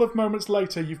couple of moments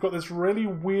later, you've got this really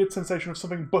weird sensation of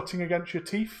something butting against your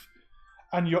teeth.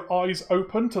 And your eyes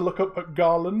open to look up at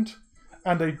Garland.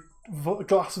 And a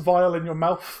glass vial in your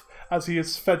mouth as he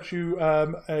has fed you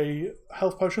a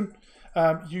health potion.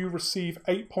 You receive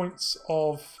 8 points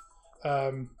of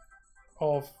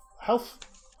health.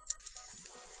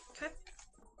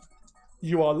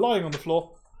 You are lying on the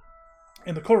floor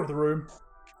in the corner of the room,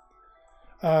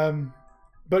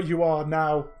 but you are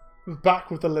now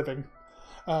back with the living,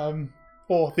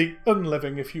 or the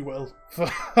unliving, if you will, for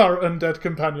our undead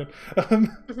companion.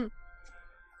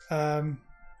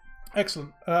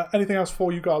 Excellent. Anything else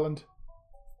for you, Garland?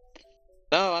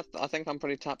 No, I think I'm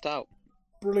pretty tapped out.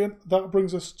 Brilliant. That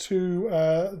brings us to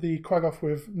the Quaggoth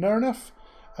with Nerenef.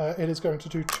 It is going to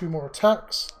do 2 more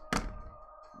attacks.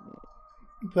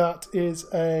 That is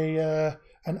an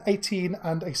 18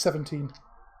 and a 17.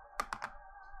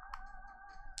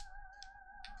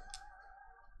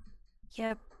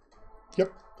 Yep.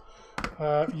 Yep.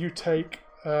 You take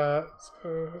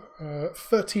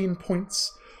 13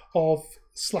 points of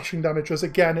slashing damage as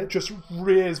again it just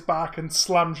rears back and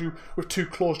slams you with 2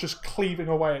 claws just cleaving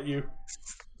away at you.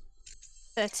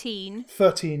 13.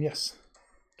 13, yes.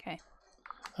 Okay.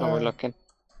 How are we looking?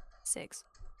 6.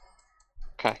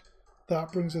 Okay.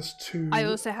 That brings us to... I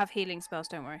also have healing spells,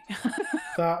 don't worry.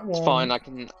 That one... It's fine, I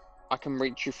can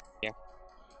reach you from here.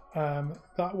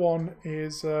 That one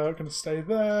is going to stay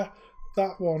there.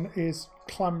 That one is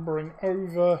clambering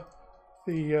over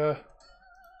the...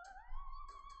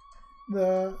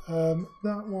 there.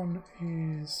 That one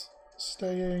is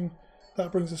staying.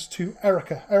 That brings us to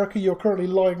Erica. Erica, you're currently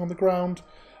lying on the ground.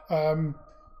 There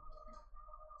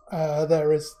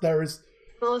is...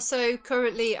 I'm also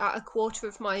currently at a quarter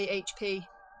of my HP.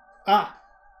 Ah!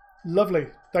 Lovely.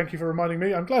 Thank you for reminding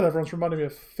me. I'm glad everyone's reminding me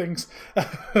of things.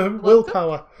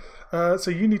 Willpower.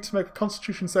 So you need to make a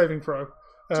Constitution saving throw.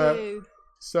 Do.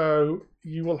 So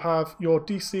you will have your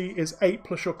DC is 8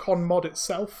 plus your con mod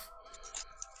itself.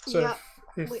 So Yep.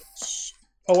 if Which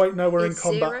oh wait, no, we're in is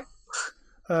combat.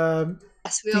 0.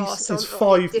 Yes, we are. So it's I'm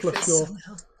 5 not plus your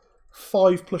somehow.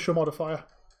 5 plus your modifier.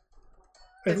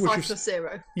 So Which 5 is- plus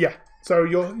 0. Yeah. So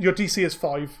your DC is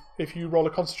 5 if you roll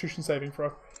a Constitution saving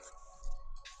throw.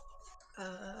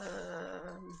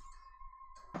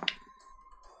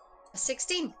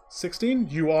 16. 16.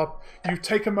 You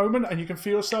take a moment and you can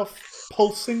feel yourself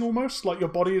pulsing almost, like your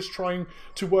body is trying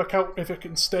to work out if it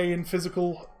can stay in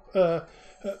physical, the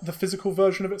physical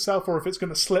version of itself, or if it's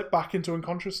going to slip back into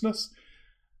unconsciousness.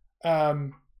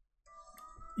 You,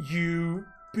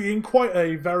 being quite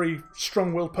a very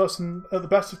strong-willed person at the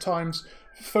best of times,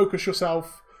 focus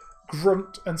yourself,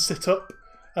 grunt, and sit up.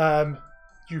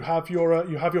 You have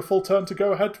your full turn to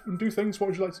go ahead and do things. What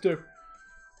would you like to do?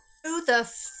 Who the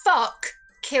fuck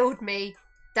killed me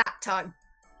that time?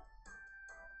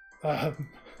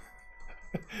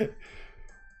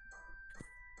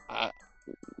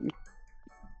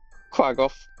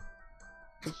 Quaggoth.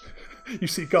 You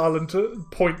see Garland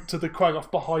point to the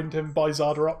Quaggoth behind him by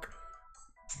Zardarok.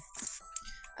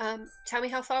 Tell me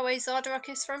how far away Zardarok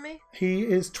is from me. He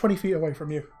is 20 feet away from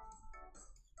you.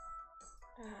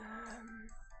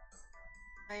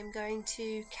 I'm going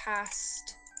to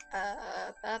cast.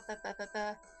 I'm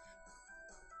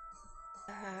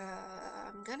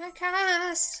gonna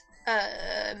cast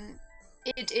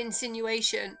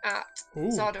Insinuation at Ooh.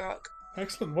 Zardarok.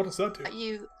 Excellent. What does that do?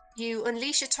 You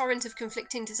unleash a torrent of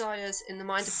conflicting desires in the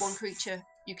mind of one creature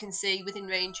you can see within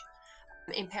range,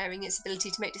 impairing its ability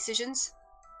to make decisions.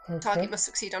 Okay. Target must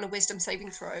succeed on a Wisdom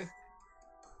saving throw.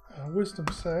 Wisdom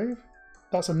save.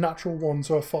 That's a natural 1,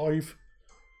 so a 5.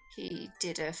 He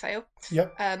did a fail.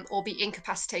 Yep. Or be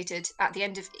incapacitated. At the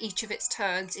end of each of its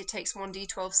turns, it takes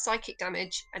 1d12 psychic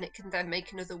damage, and it can then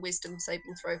make another Wisdom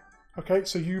saving throw. Okay,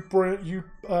 so you bring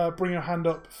your hand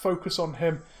up, focus on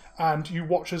him, and you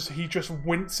watch as he just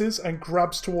winces and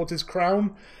grabs towards his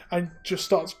crown and just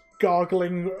starts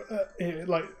gargling,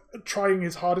 like trying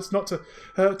his hardest not to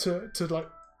like.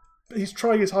 He's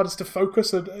trying his hardest to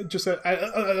focus and just sort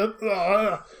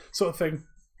of thing.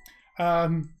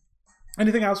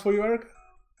 Anything else for you, Eric?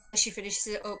 She finishes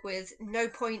it up with, no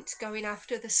point going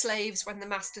after the slaves when the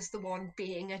master's the one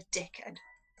being a dickhead.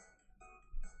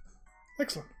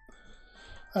 Excellent.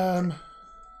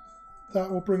 That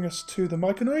will bring us to the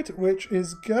Myconid, which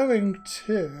is going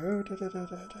to...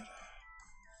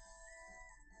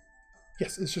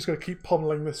 Yes, it's just going to keep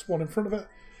pommeling this one in front of it.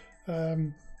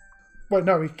 Wait,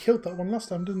 no, he killed that one last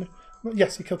time, didn't he?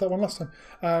 Yes, he killed that one last time.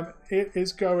 It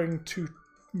is going to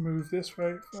move this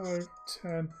way. 5,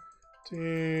 10,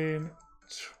 15,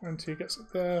 20. Gets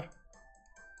it there.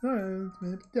 Yeah.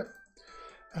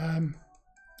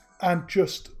 And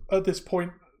just at this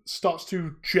point starts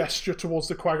to gesture towards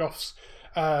the Quaggoths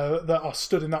that are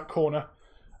stood in that corner.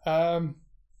 That's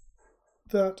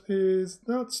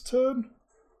turn.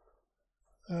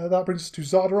 That brings us to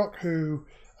Zardarok, who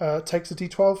takes a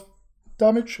d12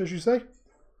 damage, as you say.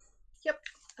 Yep.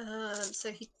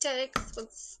 So he takes.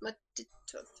 What's my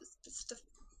d12 stuff?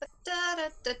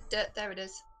 There it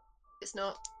is. It's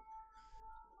not.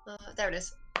 There it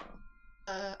is.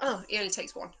 He only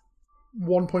takes 1.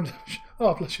 1 point damage.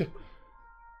 Oh, bless you.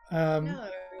 No.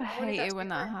 I hate it when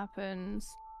that happens.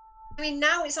 I mean,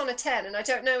 now it's on a 10, and I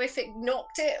don't know if it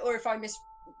knocked it or if I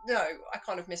No, I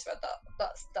kind of misread that.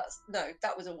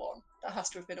 That was a 1. That has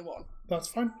to have been a 1. That's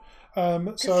fine. So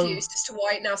Confused as to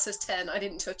why it now says 10. I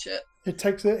didn't touch it. it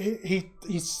takes it.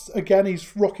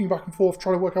 He's rocking back and forth,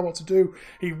 trying to work out what to do.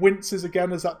 He winces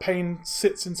again as that pain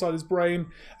sits inside his brain.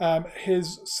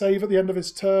 His save at the end of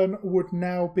his turn would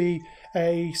now be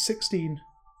a 16.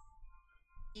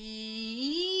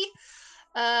 He's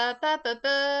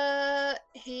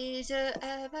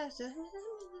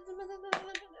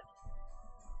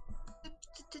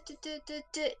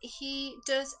he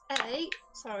does a.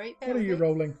 Sorry. What are you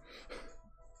rolling?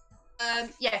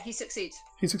 Yeah, he succeeds.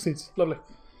 He succeeds. Lovely.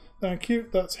 Thank you.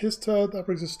 That's his turn. That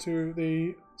brings us to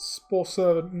the Spore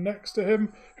Servant next to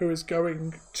him, who is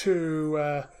going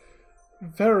to,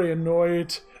 very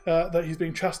annoyed that he's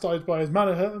being chastised by his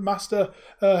master,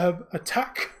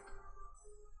 attack.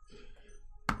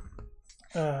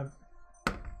 And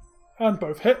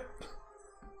both hit.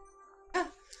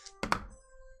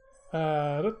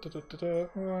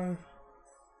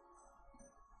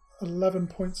 11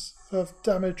 points of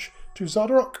damage to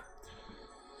Zardarok.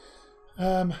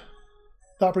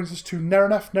 That brings us to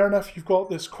Neraneth. Neraneth, you've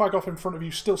got this Quaggoth in front of you,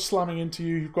 still slamming into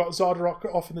you. You've got Zardarok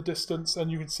off in the distance,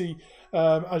 and you can see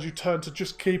as you turn to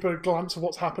just keep a glance of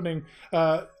what's happening,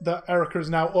 that Erica is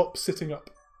now up, sitting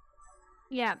up.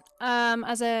 Yeah.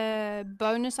 As a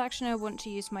bonus action, I want to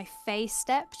use my phase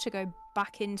step to go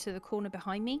back into the corner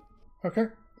behind me. Okay.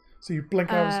 So you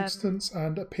blink out of existence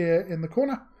and appear in the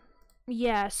corner.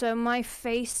 Yeah, so my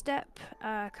face step,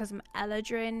 because I'm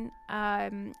Eladrin,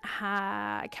 can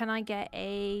I get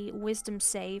a wisdom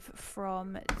save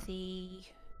from the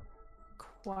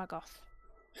Quaggoth?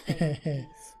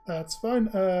 That's fine.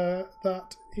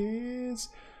 That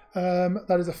is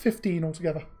a 15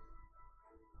 altogether.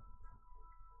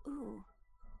 Ooh,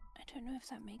 I don't know if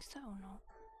that makes that or not.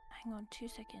 Hang on 2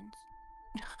 seconds.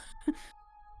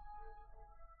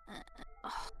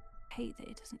 Oh, I hate that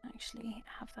it doesn't actually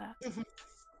have that.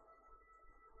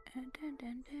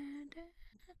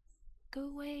 Go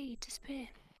away, disappear.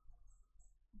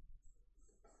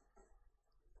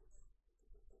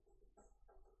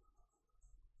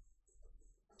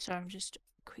 So I'm just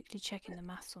quickly checking the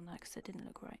maths on that because it didn't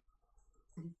look right.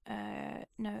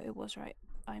 No, it was right.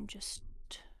 I'm just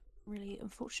really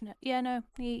unfortunate. Yeah, no,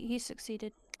 he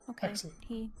succeeded. Okay, Excellent.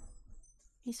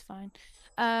 he's fine.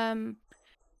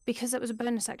 Because that was a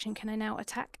bonus action, can I now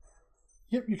attack?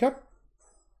 Yep, you can.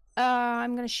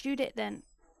 I'm going to shoot it then.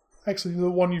 Excellent.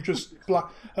 The one you've just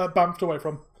bamfed away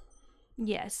from.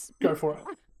 Yes. Go for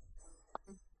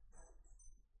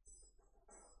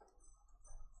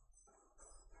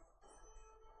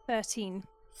it. $13.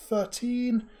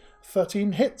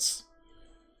 13 hits.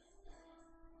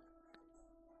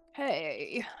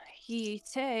 Hey, he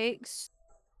takes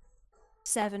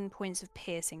 7 points of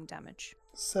piercing damage.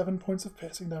 7 points of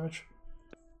piercing damage.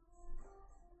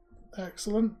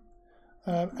 Excellent.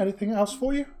 Anything else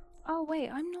for you? Oh wait,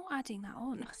 I'm not adding that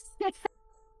on.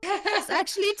 It's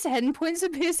actually 10 points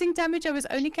of piercing damage. I was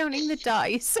only counting the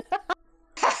dice.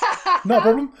 No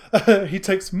problem. He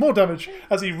takes more damage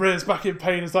as he rears back in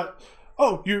pain. It's like,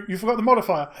 oh, you forgot the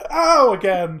modifier. Ow,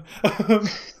 again.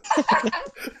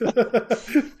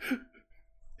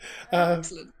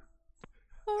 Excellent.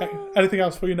 Anything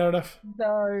else for you, Neraneth?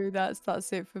 No,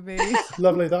 that's it for me.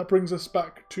 Lovely. That brings us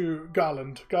back to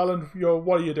Garland. Garland,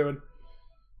 what are you doing?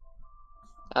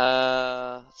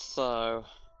 So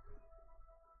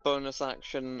bonus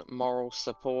action, moral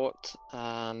support,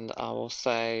 and I will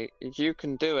say, you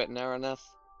can do it, Neraneth.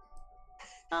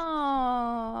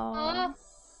 Aww.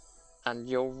 And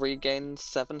you'll regain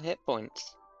 7 hit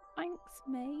points. Thanks,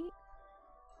 mate.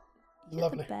 You're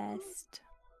Lovely. the best.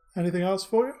 Anything else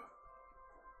for you?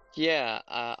 Yeah,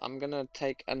 I'm gonna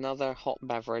take another hot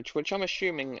beverage, which I'm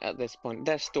assuming at this point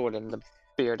they're stored in the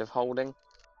Beard of Holding.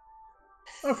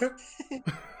 Okay.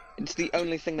 It's the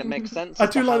only thing that makes sense. I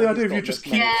do like the idea of you just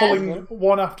keep pulling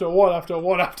one after one after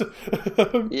one after.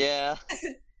 Yeah.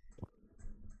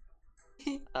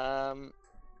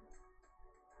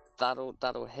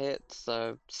 That'll hit.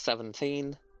 So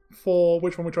 17. For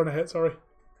which one we're trying to hit? Sorry.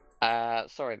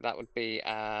 Sorry, that would be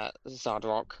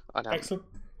Zardarok. I don't Excellent.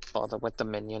 bother with the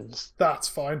minions. That's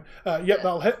fine. Yep,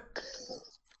 that'll hit.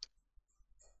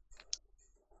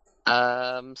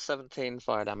 17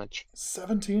 fire damage.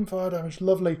 17 fire damage,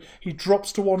 lovely. He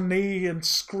drops to one knee and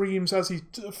screams as he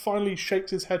finally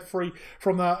shakes his head free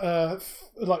from that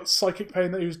psychic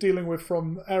pain that he was dealing with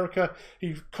from Erica.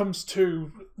 He comes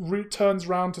to, turns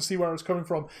round to see where it's coming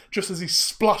from, just as he's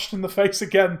splashed in the face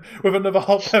again with another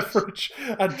hot beverage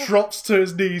and drops to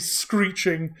his knees,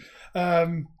 screeching.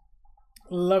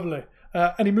 Lovely.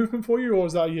 Any movement for you, or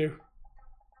is that you?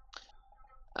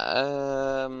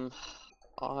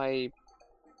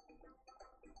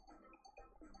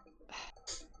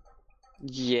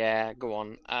 Yeah, go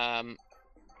on.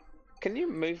 Can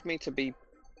you move me to be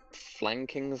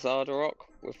flanking Zardarok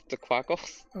with the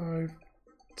Quaggoth? 5,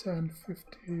 10,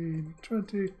 15,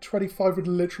 20, 25 would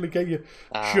literally get you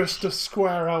just a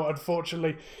square out,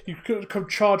 unfortunately. You could come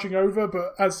charging over,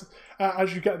 but as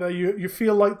you get there, you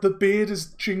feel like the beard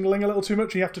is jingling a little too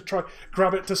much, and you have to try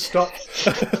grab it to stop.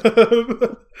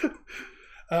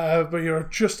 But you're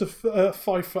just a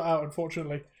 5 foot out,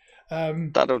 unfortunately.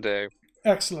 That'll do.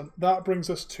 Excellent. That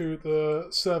brings us to the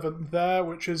servant there,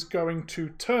 which is going to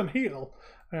turn heel.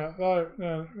 5,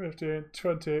 15,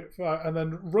 20, 5, and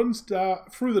then runs down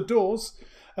through the doors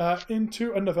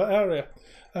into another area.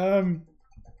 That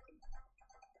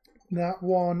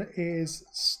one is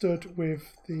stood with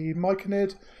the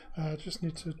Myconid. Just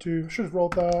need to do... Should have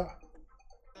rolled that.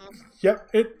 Yep,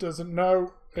 it doesn't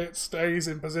know. It stays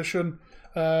in position.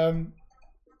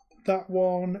 That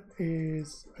one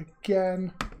is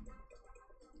again...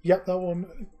 Yep, that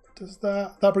one does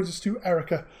that. That brings us to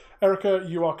Erica. Erica,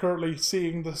 you are currently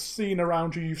seeing the scene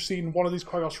around you. You've seen one of these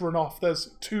Quaggoths run off.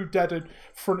 There's 2 dead in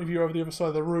front of you over the other side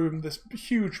of the room. This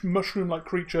huge mushroom-like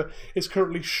creature is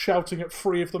currently shouting at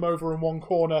 3 of them over in one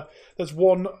corner. There's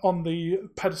one on the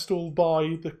pedestal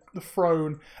by the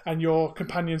throne, and your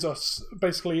companions are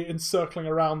basically encircling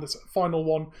around this final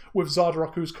one with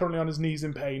Zardarok, who's currently on his knees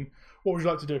in pain. What would you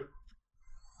like to do?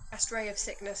 Cast Ray of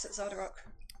Sickness at Zardarok.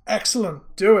 Excellent.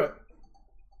 Do it.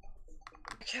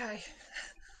 Okay.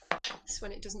 This is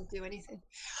when it doesn't do anything.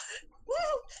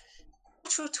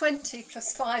 Natural 20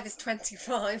 plus 5 is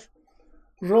 25.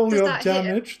 Roll Does your that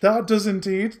damage. That does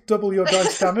indeed double your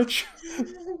dice damage.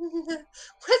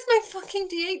 Where's my fucking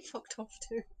D8 fucked off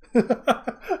to?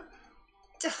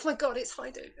 Oh my god, it's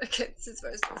hiding. Okay, this is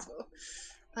very stressful.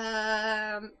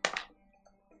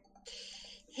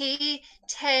 He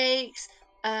takes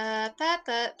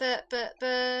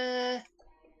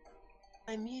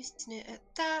I'm using it at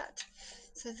that.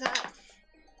 So that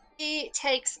he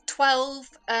takes 12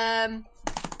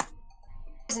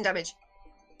 poison damage.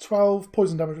 12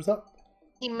 poison damage, was that?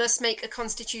 He must make a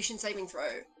Constitution saving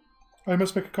throw. I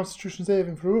must make a Constitution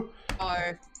saving throw.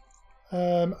 Oh.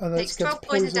 And then Takes 12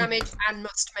 poison damage and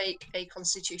must make a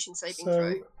Constitution saving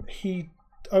throw. He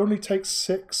only takes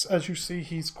 6. As you see,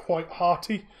 he's quite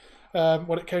hearty.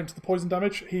 When it came to the poison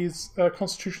damage, his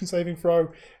Constitution saving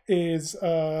throw is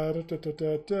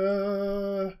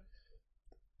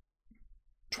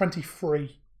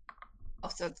 23. Oh,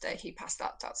 so he passed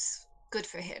that. That's good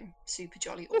for him. Super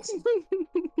jolly awesome.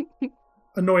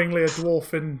 Annoyingly, a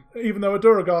dwarf even though a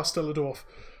Duragar's still a dwarf.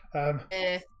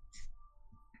 Yeah,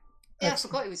 I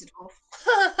forgot he was a dwarf.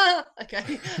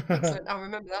 Okay, excellent. I'll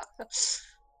remember that.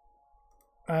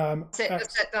 That's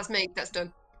it. That's me. That's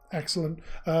done. Excellent.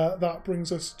 That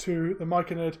brings us to the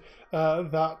Myconid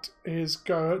that is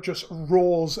just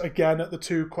roars again at the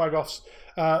 2 Quaggoths,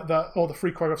 or the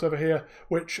 3 Quaggoths over here,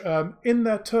 which in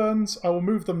their turns, I will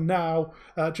move them now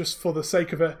just for the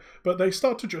sake of it, but they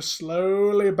start to just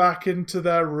slowly back into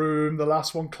their room, the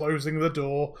last one closing the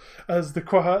door, as the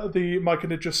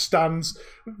Myconid just stands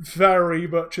very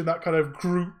much in that kind of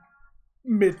group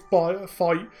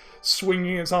mid-fight,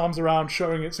 swinging its arms around,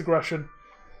 showing its aggression.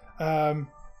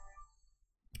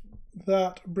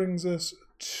 That brings us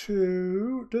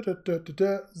to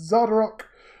Zardarok,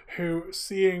 who,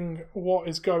 seeing what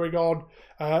is going on,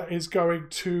 is going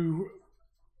to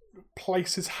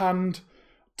place his hand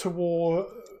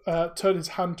turn his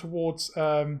hand towards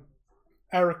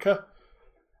Erica,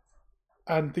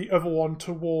 and the other one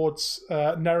towards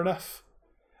Nereneth,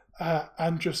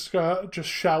 and just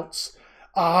shouts,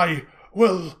 "I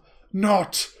will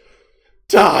not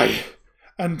die!"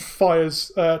 and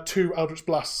fires 2 Eldritch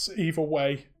Blasts either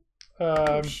way.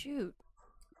 Shoot.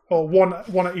 Or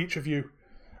one at each of you.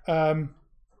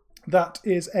 That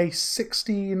is a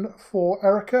 16 for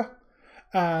Erica,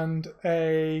 and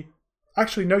a...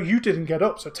 Actually, no, you didn't get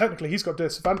up, so technically he's got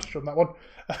disadvantage on that one.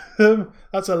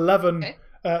 That's 11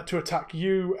 to attack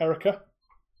you, Erica.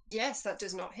 Yes, that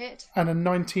does not hit. And a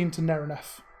 19 to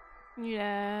Nereneth.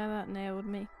 Yeah, that nailed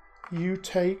me. You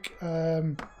take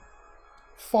 5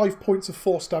 points of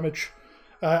force damage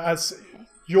as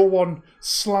your one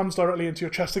slams directly into your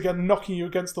chest again, knocking you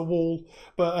against the wall.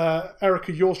 But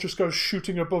Erica, yours just goes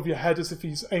shooting above your head as if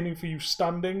he's aiming for you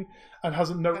standing, and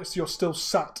hasn't noticed you're still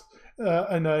sat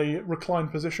in a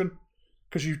reclined position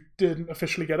because you didn't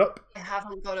officially get up. I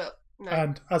haven't got up. No.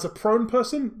 And as a prone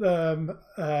person,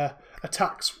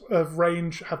 attacks of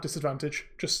range have disadvantage.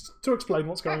 Just to explain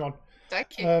what's going on.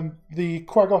 Thank you. The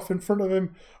Quaggoth in front of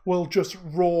him will just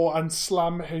roar and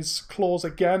slam his claws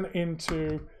again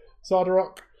into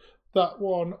Zardarok. That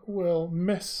one will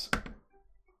miss.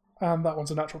 And that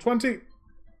one's a natural 20.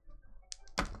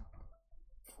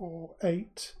 4,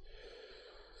 8.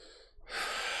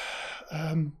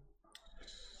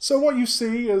 So what you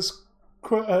see as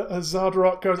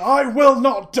Zardarok goes, "I will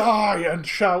not die!" and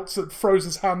shouts and throws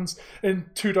his hands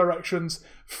in two directions,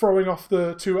 throwing off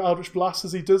the two Eldritch Blasts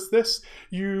as he does this.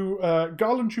 You,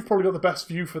 Garland, you've probably got the best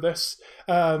view for this.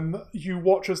 You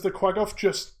watch as the Quaggoth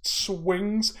just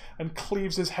swings and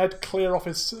cleaves his head clear off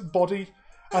his body,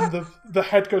 and the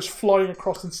head goes flying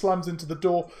across and slams into the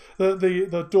door,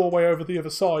 the doorway over the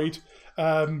other side,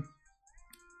 and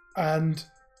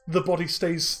the body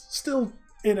stays still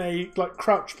in a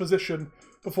crouched position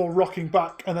before rocking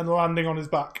back and then landing on his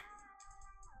back.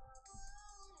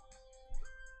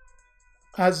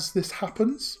 As this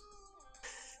happens,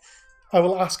 I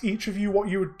will ask each of you what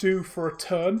you would do for a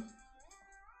turn.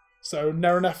 So,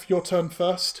 Neraneth, your turn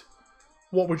first.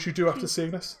 What would you do after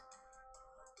seeing this?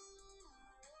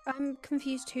 I'm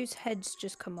confused whose head's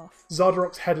just come off.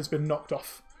 Zardarok's head has been knocked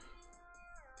off.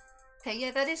 Okay,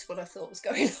 yeah, that is what I thought was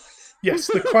going on. Yes,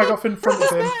 the Quaggoth in front of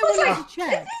him. I wanted to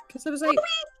check, because I was like...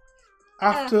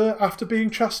 After being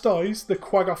chastised, the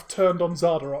Quaggoth turned on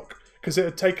Zardarok, because it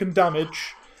had taken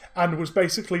damage and was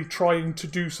basically trying to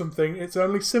do something. It's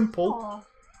only simple,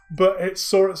 but it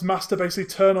saw its master basically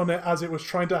turn on it as it was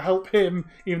trying to help him,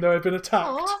 even though it had been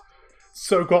attacked.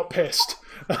 So got pissed.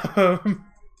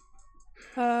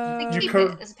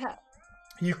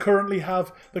 You currently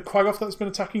have the Quaggoth that's been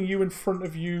attacking you in front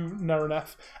of you,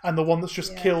 Neraneth, and the one that's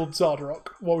just killed Zardarok.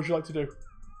 What would you like to do?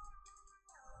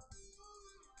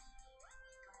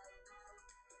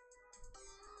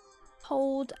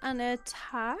 Hold an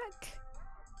attack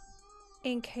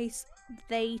in case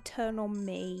they turn on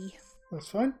me. That's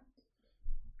fine.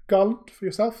 Garland, for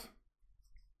yourself?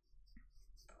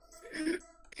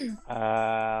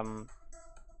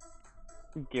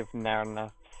 Give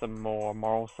Neraneth some more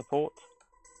moral support.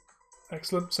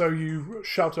 Excellent. So you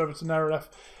shout over to Neraneth,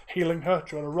 healing her.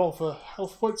 Do you want to roll for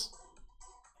health points?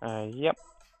 Yep.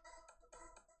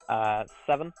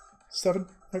 7. 7.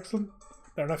 Excellent.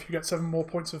 Neraneth, you get 7 more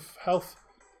points of health.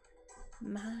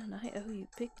 Man, I owe you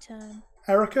big time.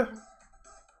 Erica?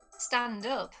 Stand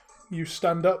up. You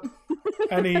stand up.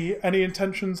 Any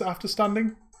intentions after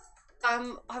standing?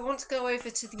 I want to go over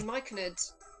to the Myconid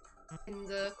in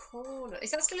the corner.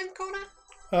 Is that still in the corner?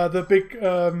 The big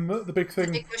thing. The big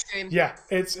mushroom. Yeah,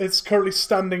 it's currently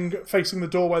standing facing the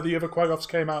door where the other Quaggoths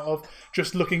came out of,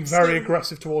 just looking very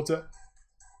aggressive towards it.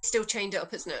 Still chained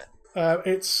up, isn't it?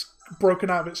 It's broken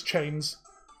out of its chains.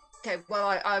 Okay,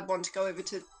 well, I want to go over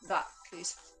to that,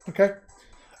 please. Okay.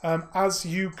 As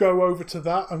you go over to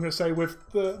that, I'm going to say with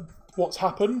what's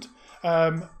happened,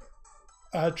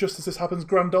 just as this happens,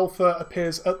 Grandolpha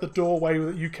appears at the doorway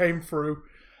that you came through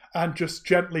and just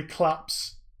gently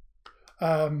claps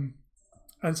and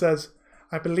says,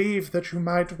 "I believe that you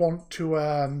might want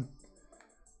to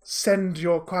send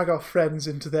your Quaggoth friends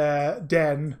into their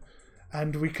den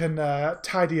and we can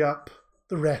tidy up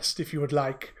the rest if you would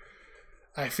like.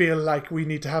 I feel like we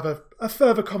need to have a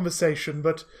further conversation,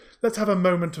 but let's have a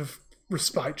moment of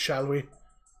respite, shall we?"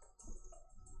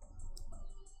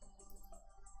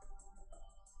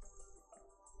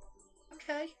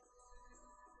 Okay.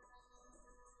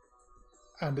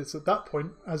 And it's at that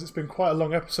point, as it's been quite a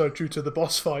long episode due to the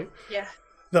boss fight, Yeah.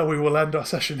 that we will end our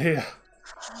session here.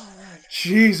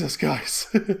 Jesus, guys.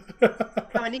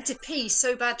 I need to pee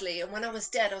so badly, and when I was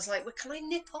dead, I was like, well, can I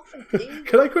nip off and pee?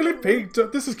 Can I quickly pee?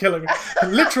 This is killing me.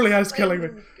 Literally is killing me.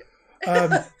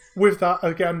 With that,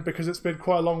 again, because it's been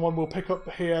quite a long one, we'll pick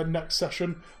up here next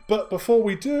session. But before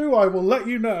we do, I will let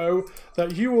you know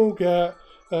that you will get...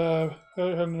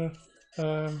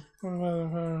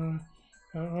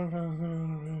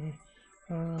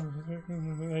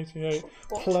 1,688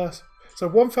 plus... So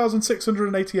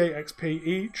 1,688 XP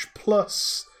each,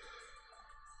 plus...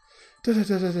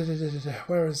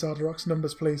 Where is Zardarok's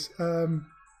numbers, please?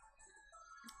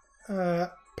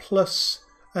 Plus...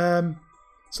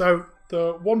 so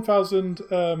the 1,000...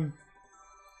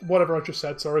 whatever I just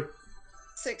said, sorry.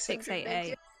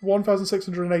 688.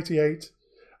 1,688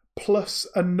 plus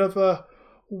another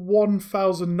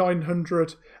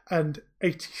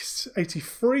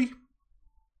 1,983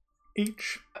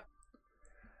 each.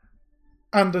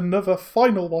 And another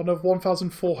final one of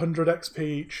 1,400 XP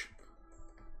each.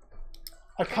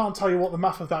 I can't tell you what the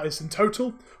math of that is in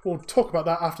total. We'll talk about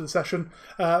that after the session.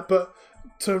 But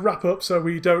to wrap up, so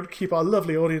we don't keep our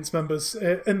lovely audience members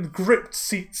in gripped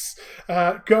seats,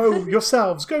 go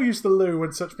yourselves, go use the loo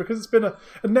and such, because it's been a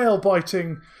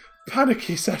nail-biting,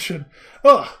 panicky session.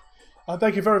 And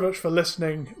thank you very much for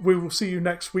listening. We will see you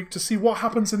next week to see what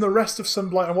happens in the rest of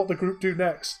Sunblight and what the group do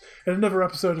next in another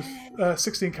episode of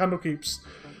 16 Candlekeeps.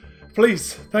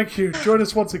 Please, thank you. Join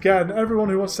us once again. Everyone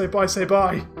who wants to say bye, say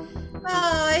bye.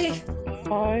 Bye.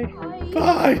 Bye.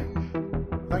 Bye.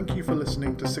 Thank you for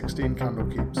listening to 16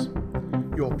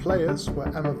 Candlekeeps. Your players were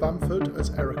Emma Bamford as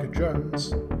Erica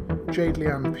Jones, Jade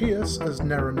Leanne Pierce as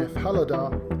Neranif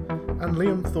Haladar, and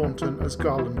Liam Thornton as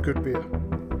Garland Goodbeer.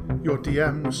 Your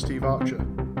DM was Steve Archer.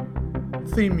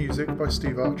 Theme music by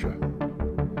Steve Archer.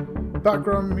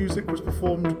 Background music was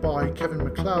performed by Kevin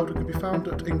MacLeod and can be found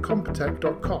at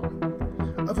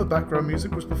incompetech.com. Other background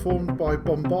music was performed by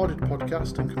Bombarded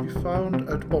Podcast and can be found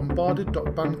at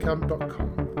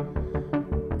bombarded.bandcamp.com.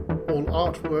 All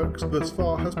artworks thus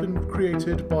far has been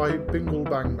created by Bingle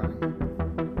Bang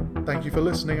Bang. Thank you for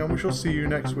listening, and we shall see you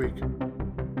next week.